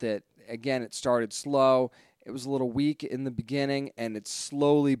thought that, again, it started slow. It was a little weak in the beginning, and it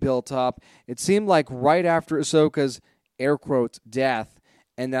slowly built up. It seemed like right after Ahsoka's, air quotes, death,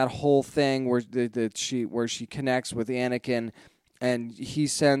 and that whole thing where she connects with Anakin, and he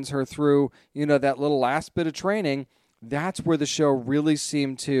sends her through, that little last bit of training, that's where the show really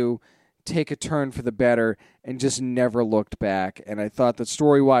seemed to take a turn for the better and just never looked back. And I thought that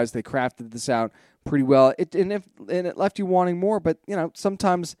story-wise, they crafted this out pretty well. It left you wanting more, but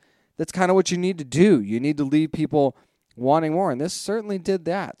sometimes that's kind of what you need to do. You need to leave people wanting more, and this certainly did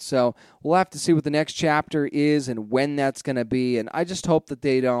that. So we'll have to see what the next chapter is and when that's going to be, and I just hope that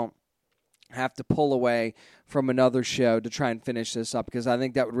they don't have to pull away from another show to try and finish this up, because I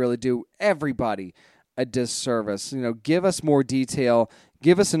think that would really do everybody a disservice. Give us more detail.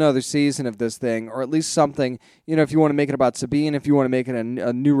 Give us another season of this thing, or at least something, if you want to make it about Sabine, if you want to make it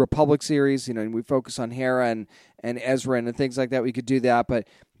a New Republic series, and we focus on Hera and Ezra and things like that, we could do that. But,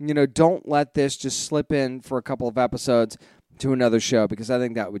 don't let this just slip in for a couple of episodes to another show, because I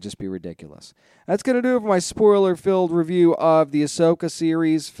think that would just be ridiculous. That's going to do it for my spoiler-filled review of the Ahsoka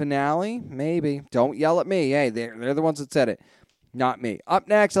series finale. Maybe. Don't yell at me. Hey, they're the ones that said it, not me. Up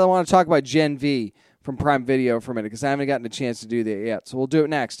next, I want to talk about Gen V from Prime Video for a minute, because I haven't gotten a chance to do that yet. So we'll do it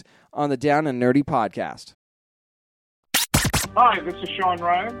next on the Down and Nerdy podcast. Hi, this is Sean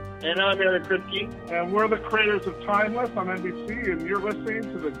Ryan. And I'm Eric Kripke. And we're the creators of Timeless on NBC, and you're listening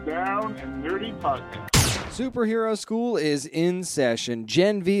to the Down and Nerdy podcast. Superhero School is in session.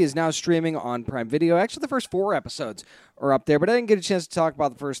 Gen V is now streaming on Prime Video. Actually, the first 4 episodes are up there, but I didn't get a chance to talk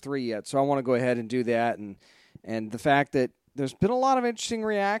about the first 3 yet, so I want to go ahead and do that. And the fact that there's been a lot of interesting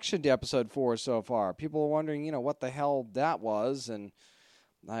reaction to episode 4 so far. People are wondering, what the hell that was, and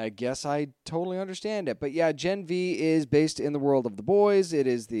I guess I totally understand it. But yeah, Gen V is based in the world of the boys. It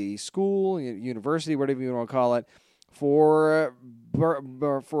is the school, university, whatever you want to call it, for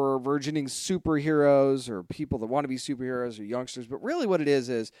burgeoning superheroes or people that want to be superheroes or youngsters. But really what it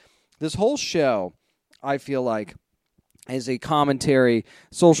is this whole show, I feel like, is a commentary,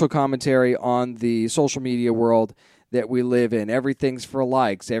 social commentary on the social media world that we live in. Everything's for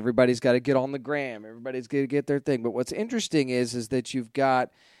likes. Everybody's got to get on the gram. Everybody's got to get their thing. But what's interesting is that you've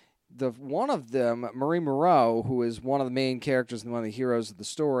got one of them, Marie Moreau, who is one of the main characters and one of the heroes of the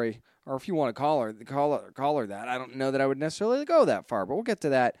story, or if you want to call her that. I don't know that I would necessarily go that far, but we'll get to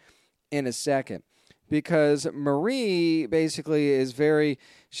that in a second. Because Marie basically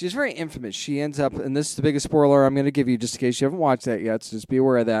she's very infamous. She ends up, and this is the biggest spoiler I'm going to give you just in case you haven't watched that yet, so just be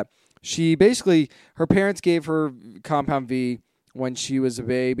aware of that. She basically, her parents gave her Compound V when she was a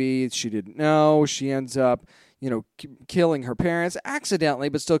baby. She didn't know. She ends up, killing her parents accidentally,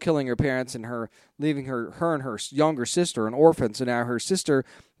 but still killing her parents, and leaving her and her younger sister an orphan. So now her sister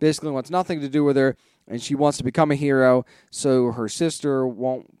basically wants nothing to do with her, and she wants to become a hero, so her sister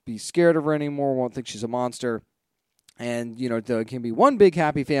won't be scared of her anymore, won't think she's a monster, and, there can be one big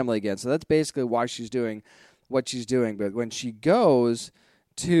happy family again. So that's basically why she's doing what she's doing. But when she goes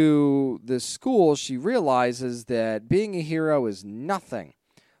to the school, she realizes that being a hero is nothing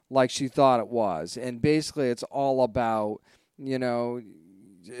like she thought it was. And basically it's all about, getting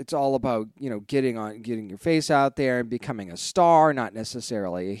your face out there and becoming a star, not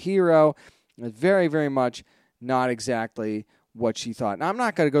necessarily a hero. It's very, very much not exactly what she thought. Now, I'm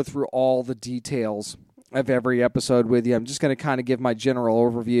not going to go through all the details of every episode with you. I'm just going to kind of give my general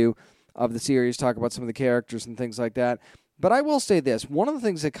overview of the series, talk about some of the characters and things like that. But I will say this, one of the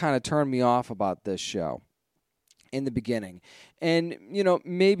things that kind of turned me off about this show in the beginning, and,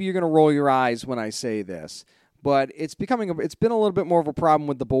 maybe you're going to roll your eyes when I say this, but it's been a little bit more of a problem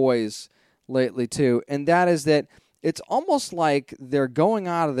with the boys lately too, and that is that it's almost like they're going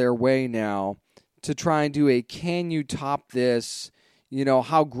out of their way now to try and do a can you top this,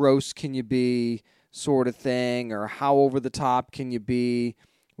 how gross can you be sort of thing, or how over the top can you be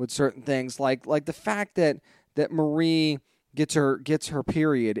with certain things, like the fact that that Marie gets her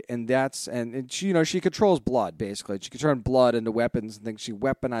period, and she, she controls blood, basically. She can turn blood into weapons and things. She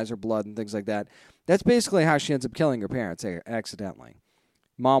weaponizes her blood and things like that. That's basically how she ends up killing her parents accidentally.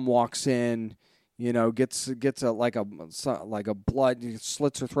 Mom walks in, gets a blood,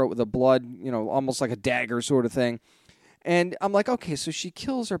 slits her throat with a blood, almost like a dagger sort of thing. And I'm like, okay, so she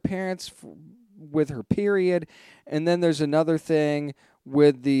kills her parents with her period, and then there's another thing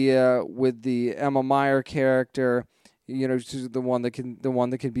with the Emma Meyer character. She's the one that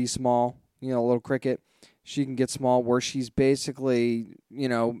can be small. A little cricket. She can get small, where she's basically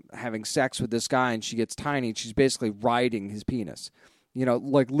having sex with this guy, and she gets tiny. And she's basically riding his penis.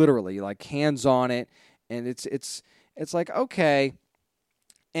 Like literally, like hands on it, and it's like, okay.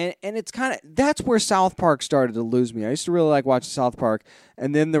 And it's kind of, that's where South Park started to lose me. I used to really like watching South Park,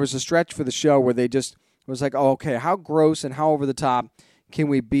 and then there was a stretch for the show where they just was like, oh, okay, how gross and how over the top can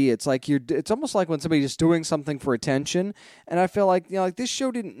we be? It's like it's almost like when somebody's just doing something for attention, and I feel like like this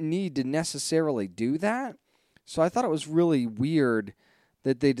show didn't need to necessarily do that. So I thought it was really weird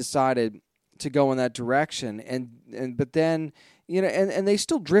that they decided to go in that direction, but then and they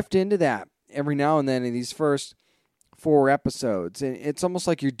still drift into that every now and then in these first 4 episodes, and it's almost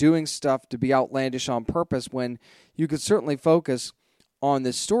like you're doing stuff to be outlandish on purpose when you could certainly focus on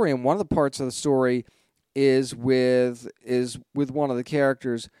this story. And one of the parts of the story is with one of the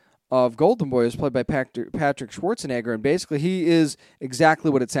characters of Golden Boy, who's played by Patrick Schwarzenegger, and basically he is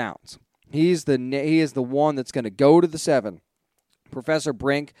exactly what it sounds. He is the one that's going to go to the 7. Professor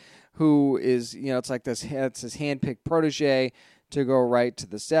Brink, who is it's like this, it's his handpicked protege to go right to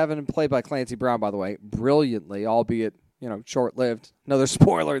the 7, played by Clancy Brown, by the way, brilliantly, albeit, short-lived. Another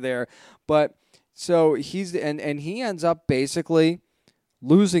spoiler there. But so he's, and he ends up basically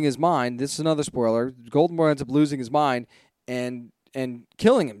losing his mind. This is another spoiler. Golden Boy ends up losing his mind and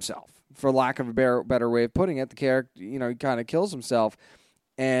killing himself, for lack of a better way of putting it. The character, he kind of kills himself.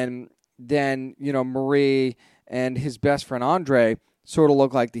 And then, Marie and his best friend Andre sort of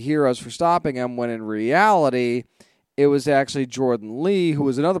look like the heroes for stopping him, when in reality, it was actually Jordan Lee, who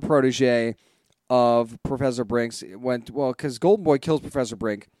was another protege of Professor Brink's. Because Golden Boy kills Professor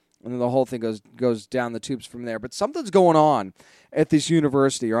Brink, and then the whole thing goes down the tubes from there. But something's going on at this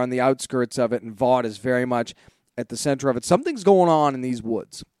university, or on the outskirts of it, and Vaught is very much at the center of it. Something's going on in these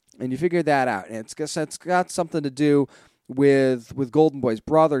woods, and you figure that out. And it's got something to do with Golden Boy's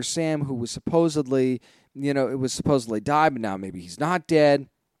brother, Sam, who was supposedly, died, but now maybe he's not dead.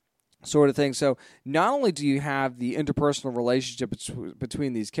 Sort of thing. So not only do you have the interpersonal relationship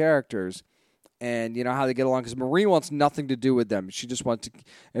between these characters and, how they get along, because Marie wants nothing to do with them.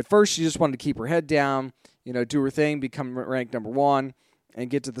 At first she just wanted to keep her head down, do her thing, become ranked number 1, and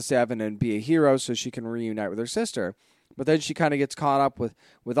get to the 7 and be a hero so she can reunite with her sister. But then she kind of gets caught up with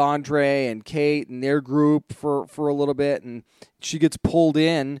Andre and Kate and their group for a little bit, and she gets pulled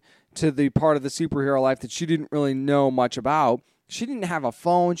in to the part of the superhero life that she didn't really know much about. She didn't have a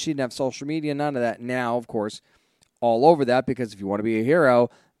phone. She didn't have social media, none of that. Now, of course, all over that, because if you want to be a hero,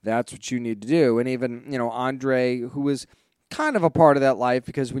 that's what you need to do. And even, Andre, who was kind of a part of that life,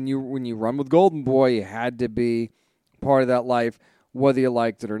 because when you run with Golden Boy, you had to be part of that life, whether you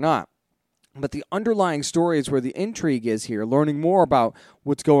liked it or not. But the underlying story is where the intrigue is here, learning more about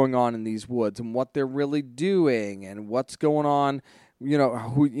what's going on in these woods and what they're really doing and what's going on,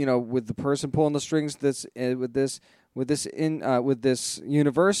 with the person pulling the strings with this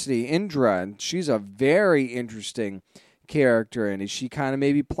university, Indra, and she's a very interesting character. And is she kind of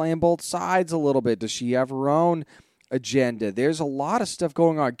maybe playing both sides a little bit? Does she have her own agenda? There's a lot of stuff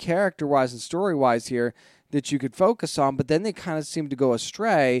going on character-wise and story-wise here that you could focus on, but then they kind of seem to go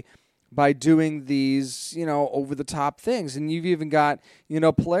astray by doing these, over-the-top things. And you've even got,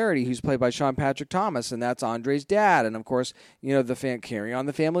 Polarity, who's played by Sean Patrick Thomas, and that's Andre's dad. And, of course, the carry on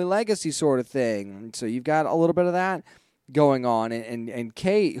the family legacy sort of thing. So you've got a little bit of that going on. And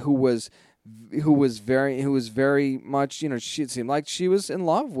Kate, who was very much, it seemed like she was in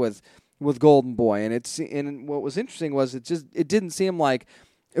love with Golden Boy. And what was interesting was it didn't seem like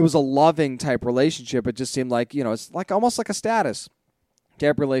it was a loving type relationship. It just seemed like, it's like almost like a status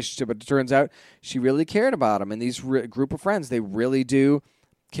type relationship, but it turns out she really cared about him, and these group of friends, they really do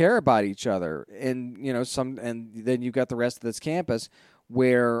care about each other. And and then you've got the rest of this campus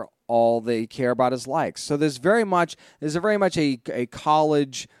where all they care about is likes. So there's very much a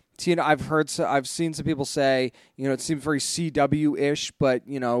college. I've seen some people say, it seems very CW-ish, but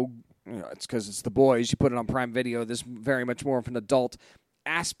it's because it's The Boys. You put it on Prime Video. There's very much more of an adult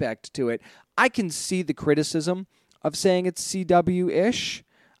aspect to it. I can see the criticism of saying it's CW-ish.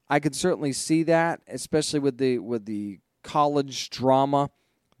 I could certainly see that, especially with the college drama,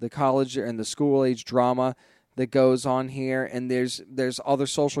 the college and the school-age drama that goes on here, and there's other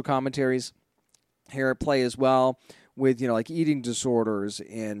social commentaries here at play as well, with like eating disorders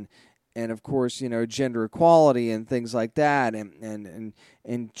and of course gender equality and things like that, and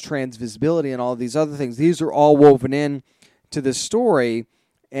trans visibility and all these other things. These are all woven in to this story,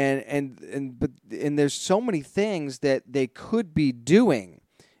 and there's so many things that they could be doing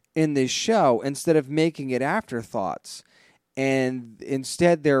in this show instead of making it afterthoughts. And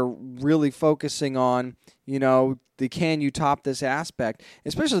instead, they're really focusing on, the can you top this aspect.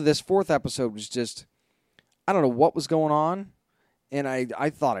 Especially this fourth episode was just, I don't know what was going on. And I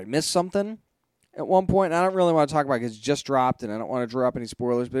thought I missed something at one point. And I don't really want to talk about it because it just dropped, and I don't want to drop any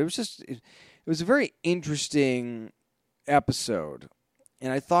spoilers. But it was a very interesting episode.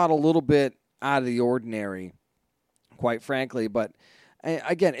 And I thought a little bit out of the ordinary, quite frankly. But,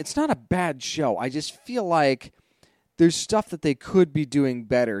 again, it's not a bad show. I just feel like there's stuff that they could be doing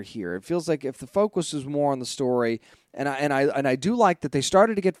better here. It feels like if the focus is more on the story, and I do like that they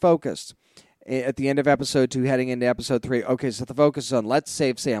started to get focused at the end of episode 2, heading into episode 3. Okay, so the focus is on let's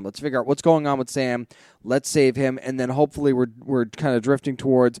save Sam. Let's figure out what's going on with Sam. Let's save him, and then hopefully we're kind of drifting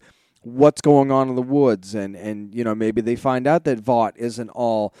towards what's going on in the woods, and maybe they find out that Vought isn't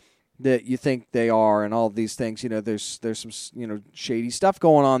all that you think they are, and all of these things. There's some shady stuff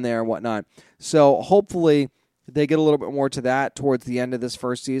going on there and whatnot. So hopefully they get a little bit more to that towards the end of this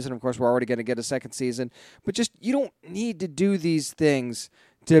first season. Of course, we're already going to get a second season. But just, you don't need to do these things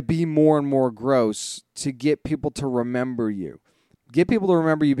to be more and more gross to get people to remember you. Get people to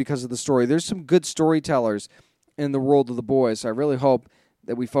remember you because of the story. There's some good storytellers in the world of The Boys. So I really hope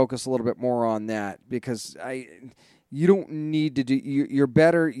that we focus a little bit more on that, because you don't need to do. You're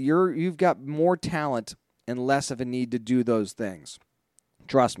better. You've got more talent and less of a need to do those things.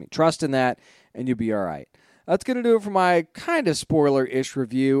 Trust me. Trust in that, and you'll be all right. That's going to do it for my kind of spoiler-ish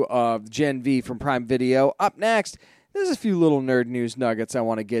review of Gen V from Prime Video. Up next, there's a few little nerd news nuggets I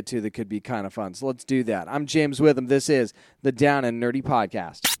want to get to that could be kind of fun. So let's do that. I'm James Witham. This is the Down and Nerdy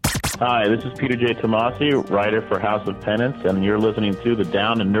Podcast. Hi, this is Peter J. Tomasi, writer for House of Penance, and you're listening to the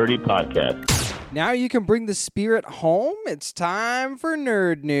Down and Nerdy Podcast. Now you can bring the spirit home. It's time for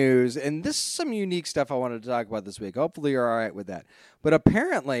nerd news. And this is some unique stuff I wanted to talk about this week. Hopefully you're all right with that. But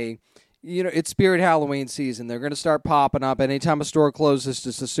apparently, it's Spirit Halloween season. They're going to start popping up. Anytime a store closes,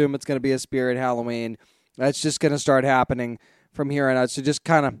 just assume it's going to be a Spirit Halloween. That's just going to start happening from here on out. So just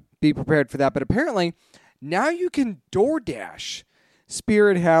kind of be prepared for that. But apparently, now you can DoorDash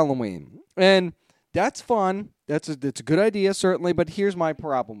Spirit Halloween. And that's fun. It's a good idea, certainly. But here's my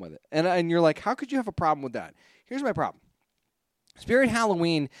problem with it. And you're like, how could you have a problem with that? Here's my problem. Spirit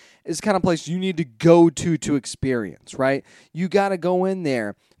Halloween is the kind of place you need to go to experience, right? You got to go in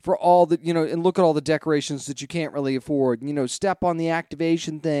there for all the, and look at all the decorations that you can't really afford. Step on the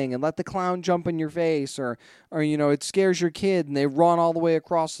activation thing and let the clown jump in your face, or it scares your kid and they run all the way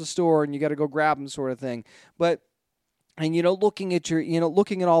across the store and you got to go grab them, sort of thing. And looking at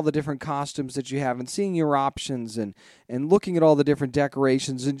looking at all the different costumes that you have and seeing your options and looking at all the different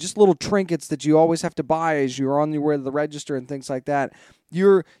decorations and just little trinkets that you always have to buy as you're on your way to the register and things like that,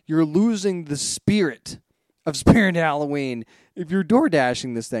 you're losing the spirit of Spirit Halloween if you're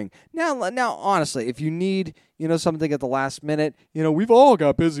DoorDashing this thing. Now, honestly, if you need something at the last minute, we've all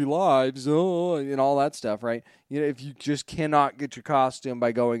got busy lives, and all that stuff, right? If you just cannot get your costume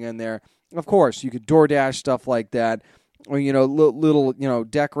by going in there, of course you could DoorDash stuff like that. Or, little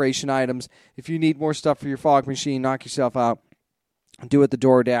decoration items. If you need more stuff for your fog machine, knock yourself out. Do it the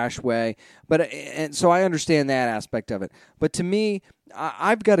DoorDash way. And so I understand that aspect of it. But to me,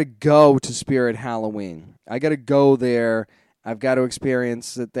 I've got to go to Spirit Halloween. I got to go there. I've got to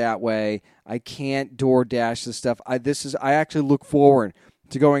experience it that way. I can't DoorDash this stuff. I actually look forward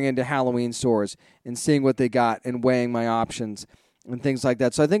to going into Halloween stores and seeing what they got and weighing my options and things like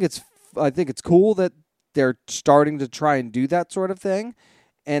that. So I think it's cool that they're starting to try and do that sort of thing.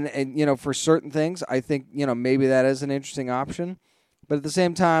 And for certain things, I think, maybe that is an interesting option. But at the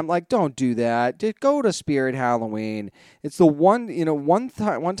same time, don't do that. Just go to Spirit Halloween. It's the one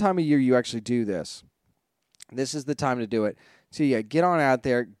time a year you actually do this. This is the time to do it. So yeah, get on out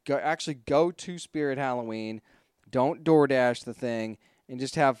there. Go to Spirit Halloween. Don't DoorDash the thing, and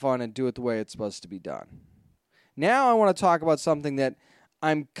just have fun and do it the way it's supposed to be done. Now I want to talk about something that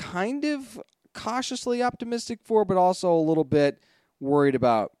I'm kind of cautiously optimistic for, but also a little bit worried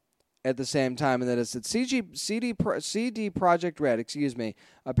about at the same time, and that is that CD Projekt Red,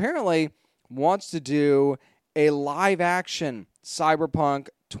 apparently wants to do a live-action Cyberpunk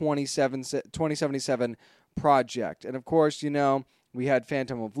 2077 project. And of course, we had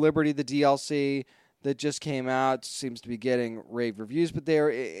Phantom of Liberty, the DLC that just came out, seems to be getting rave reviews, but they're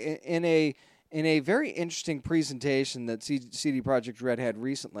in in a very interesting presentation that CD Projekt Red had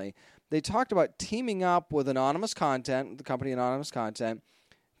recently. They talked about teaming up with Anonymous Content, the company Anonymous Content,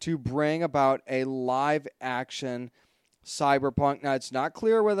 to bring about a live-action Cyberpunk. Now, it's not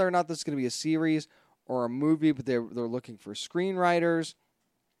clear whether or not this is going to be a series or a movie, but they're looking for screenwriters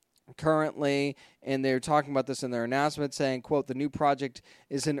currently, and they're talking about this in their announcement, saying, quote, the new project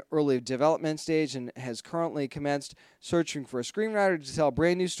is in early development stage and has currently commenced searching for a screenwriter to tell a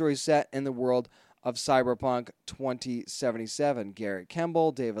brand new story set in the world of Cyberpunk 2077. Garrett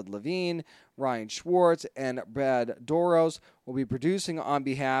Kemble, David Levine, Ryan Schwartz, and Brad Doros will be producing on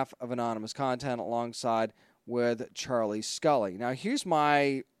behalf of Anonymous Content alongside with Charlie Scully. Now, here's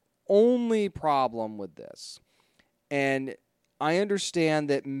my only problem with this, and I understand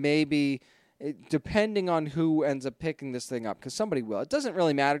that maybe, depending on who ends up picking this thing up, because somebody will. It doesn't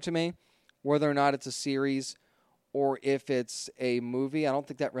really matter to me whether or not it's a series or if it's a movie. I don't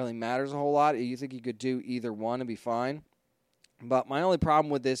think that really matters a whole lot. You think you could do either one and be fine. But my only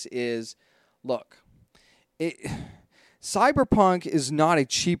problem with this is, look, Cyberpunk is not a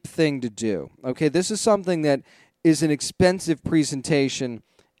cheap thing to do. Okay, this is something that is an expensive presentation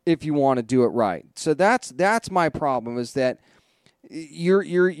if you want to do it right. So that's my problem, is that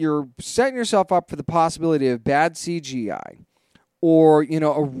you're setting yourself up for the possibility of bad CGI or,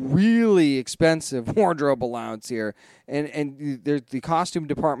 a really expensive wardrobe allowance here. And the costume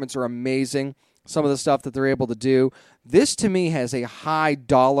departments are amazing, some of the stuff that they're able to do. This, to me, has a high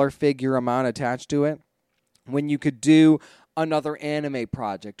dollar figure amount attached to it, when you could do another anime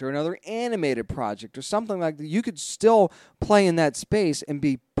project or another animated project or something like that. You could still play in that space and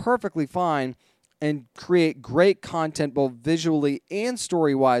be perfectly fine and create great content both visually and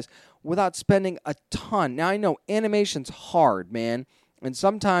story-wise without spending a ton. Now, I know animation's hard, man, and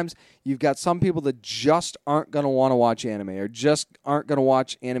sometimes you've got some people that just aren't going to want to watch anime or just aren't going to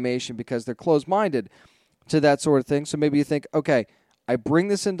watch animation because they're closed-minded to that sort of thing. So maybe you think, okay, I bring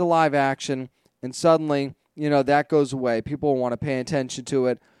this into live action, and suddenly, that goes away. People want to pay attention to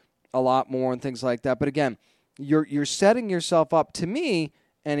it a lot more and things like that. But again, you're setting yourself up, to me,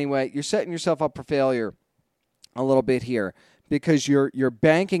 anyway, you're setting yourself up for failure a little bit here, because you're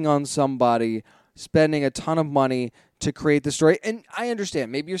banking on somebody spending a ton of money to create the story. And I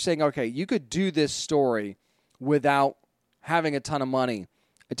understand. Maybe you're saying, okay, you could do this story without having a ton of money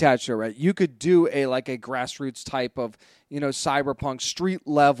attached to it, right? You could do a grassroots type of, cyberpunk street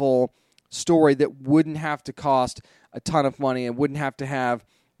level story that wouldn't have to cost a ton of money and wouldn't have to have,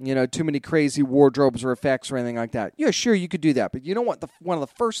 too many crazy wardrobes or effects or anything like that. Yeah, sure, you could do that. But you know what? One of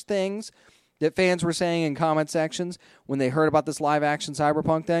the first things that fans were saying in comment sections when they heard about this live-action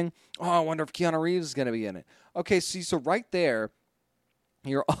Cyberpunk thing, I wonder if Keanu Reeves is going to be in it. Okay, see, so right there,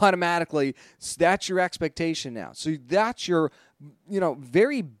 you're automatically, that's your expectation now. So that's your,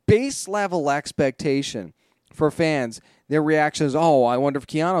 very base-level expectation for fans. Their reaction is, I wonder if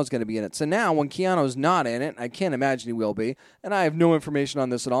Keanu's going to be in it. So now, when Keanu's not in it, I can't imagine he will be, and I have no information on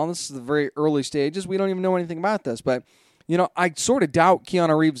this at all. This is the very early stages. We don't even know anything about this, but, I sort of doubt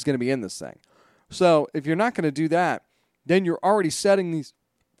Keanu Reeves is going to be in this thing. So if you're not going to do that, then you're already setting these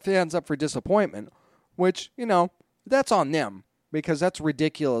fans up for disappointment, which, that's on them, because that's a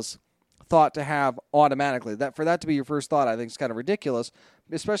ridiculous thought to have automatically. For that to be your first thought, I think is kind of ridiculous,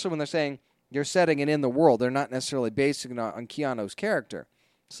 especially when they're saying you're setting it in the world. They're not necessarily basing it on Keanu's character.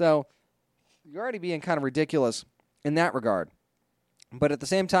 So you're already being kind of ridiculous in that regard. But at the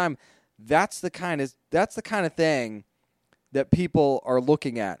same time, that's the kind of thing that people are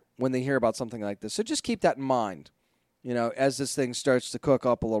looking at when they hear about something like this. So just keep that in mind, as this thing starts to cook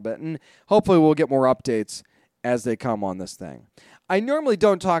up a little bit. And hopefully we'll get more updates as they come on this thing. I normally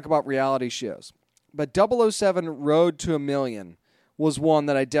don't talk about reality shows, but 007 Road to a Million was one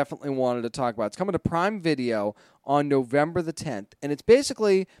that I definitely wanted to talk about. It's coming to Prime Video on November the 10th. And it's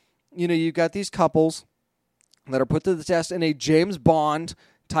basically, you've got these couples that are put to the test in a James Bond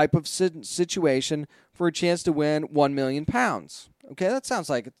type of situation for a chance to win £1 million. Okay, that sounds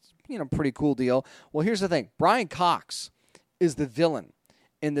like it's, pretty cool deal. Well, here's the thing. Brian Cox is the villain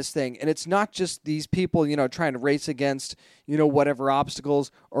in this thing. And it's not just these people, trying to race against, whatever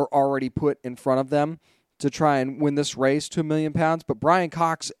obstacles are already put in front of them to try and win this race to £1 million. But Brian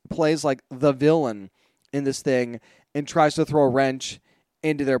Cox plays like the villain in this thing and tries to throw a wrench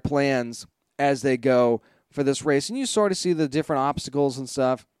into their plans as they go for this race. And you sort of see the different obstacles and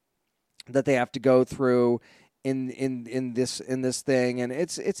stuff that they have to go through in this thing. And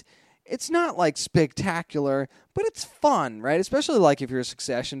it's not like spectacular, but it's fun, right? Especially like if you're a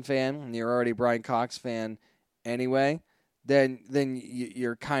Succession fan and you're already a Brian Cox fan anyway, then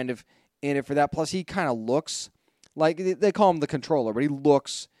you're kind of in it for that. Plus, he kind of looks like, they call him the controller, but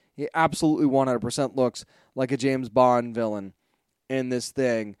he He absolutely 100% looks like a James Bond villain in this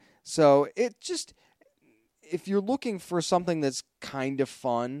thing. So it just, if you're looking for something that's kind of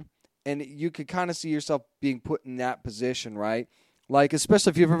fun, and you could kind of see yourself being put in that position, right? Like, especially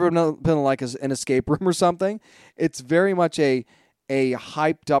if you've ever been like an escape room or something, it's very much a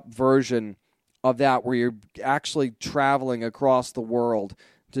hyped up version of that, where you're actually traveling across the world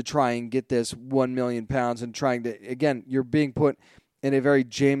to try and get this 1 million pounds, and trying to, again, you're being put in a very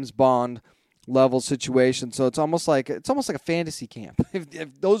James Bond level situation. So it's almost like a fantasy camp.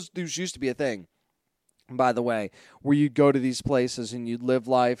 If those used to be a thing, by the way, where you'd go to these places and you'd live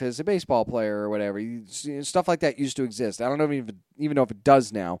life as a baseball player or whatever. Stuff like that used to exist. I don't even know if it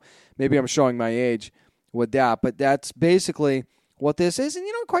does now. Maybe I'm showing my age with that, but that's basically what this is. And,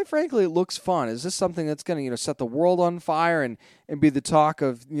 quite frankly, it looks fun. Is this something that's going to, set the world on fire and be the talk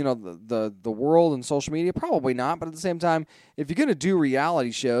of, the world and social media? Probably not. But at the same time, if you're going to do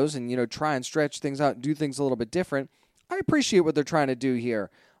reality shows and, try and stretch things out and do things a little bit different, I appreciate what they're trying to do here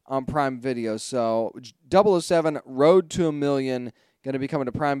on Prime Video. So 007 Road to a Million going to be coming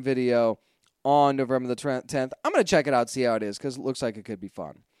to Prime Video on November the 10th. I'm going to check it out, see how it is, because it looks like it could be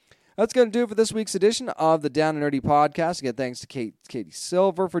fun. That's going to do it for this week's edition of the Down and Nerdy Podcast. Again, thanks to Katie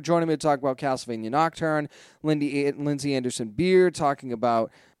Silver for joining me to talk about Castlevania Nocturne, Lindsay Anderson Beard talking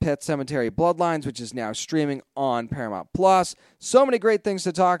about Pet Sematary Bloodlines, which is now streaming on Paramount+. So many great things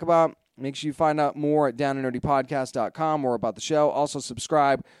to talk about. Make sure you find out more at downandnerdypodcast.com, more about the show. Also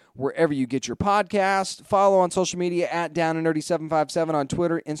subscribe wherever you get your podcast. Follow on social media at downandnerdy757 on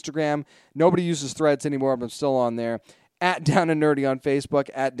Twitter, Instagram. Nobody uses Threads anymore, but I'm still on there. At Down and Nerdy on Facebook,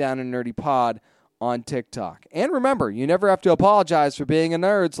 at Down and Nerdy Pod on TikTok. And remember, you never have to apologize for being a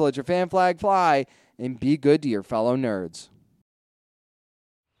nerd, so let your fan flag fly and be good to your fellow nerds.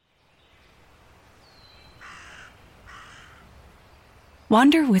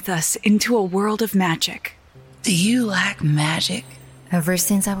 Wander with us into a world of magic. Do you like magic? Ever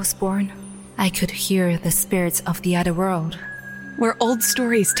since I was born, I could hear the spirits of the other world. Where old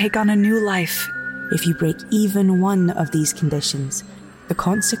stories take on a new life. If you break even one of these conditions, the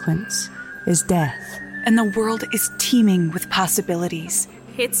consequence is death. And the world is teeming with possibilities.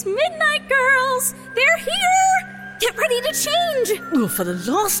 It's midnight, girls! They're here! Get ready to change! Well, for the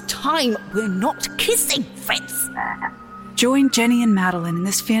last time, we're not kissing, Fritz! Join Jenny and Madeline in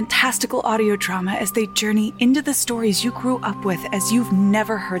this fantastical audio drama as they journey into the stories you grew up with as you've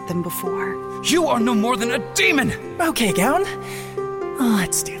never heard them before. You are no more than a demon! Okay, Gown.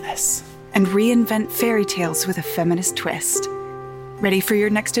 Let's do this. And reinvent fairy tales with a feminist twist. Ready for your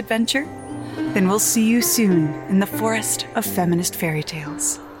next adventure? Then we'll see you soon in the forest of feminist fairy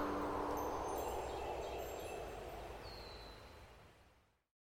tales.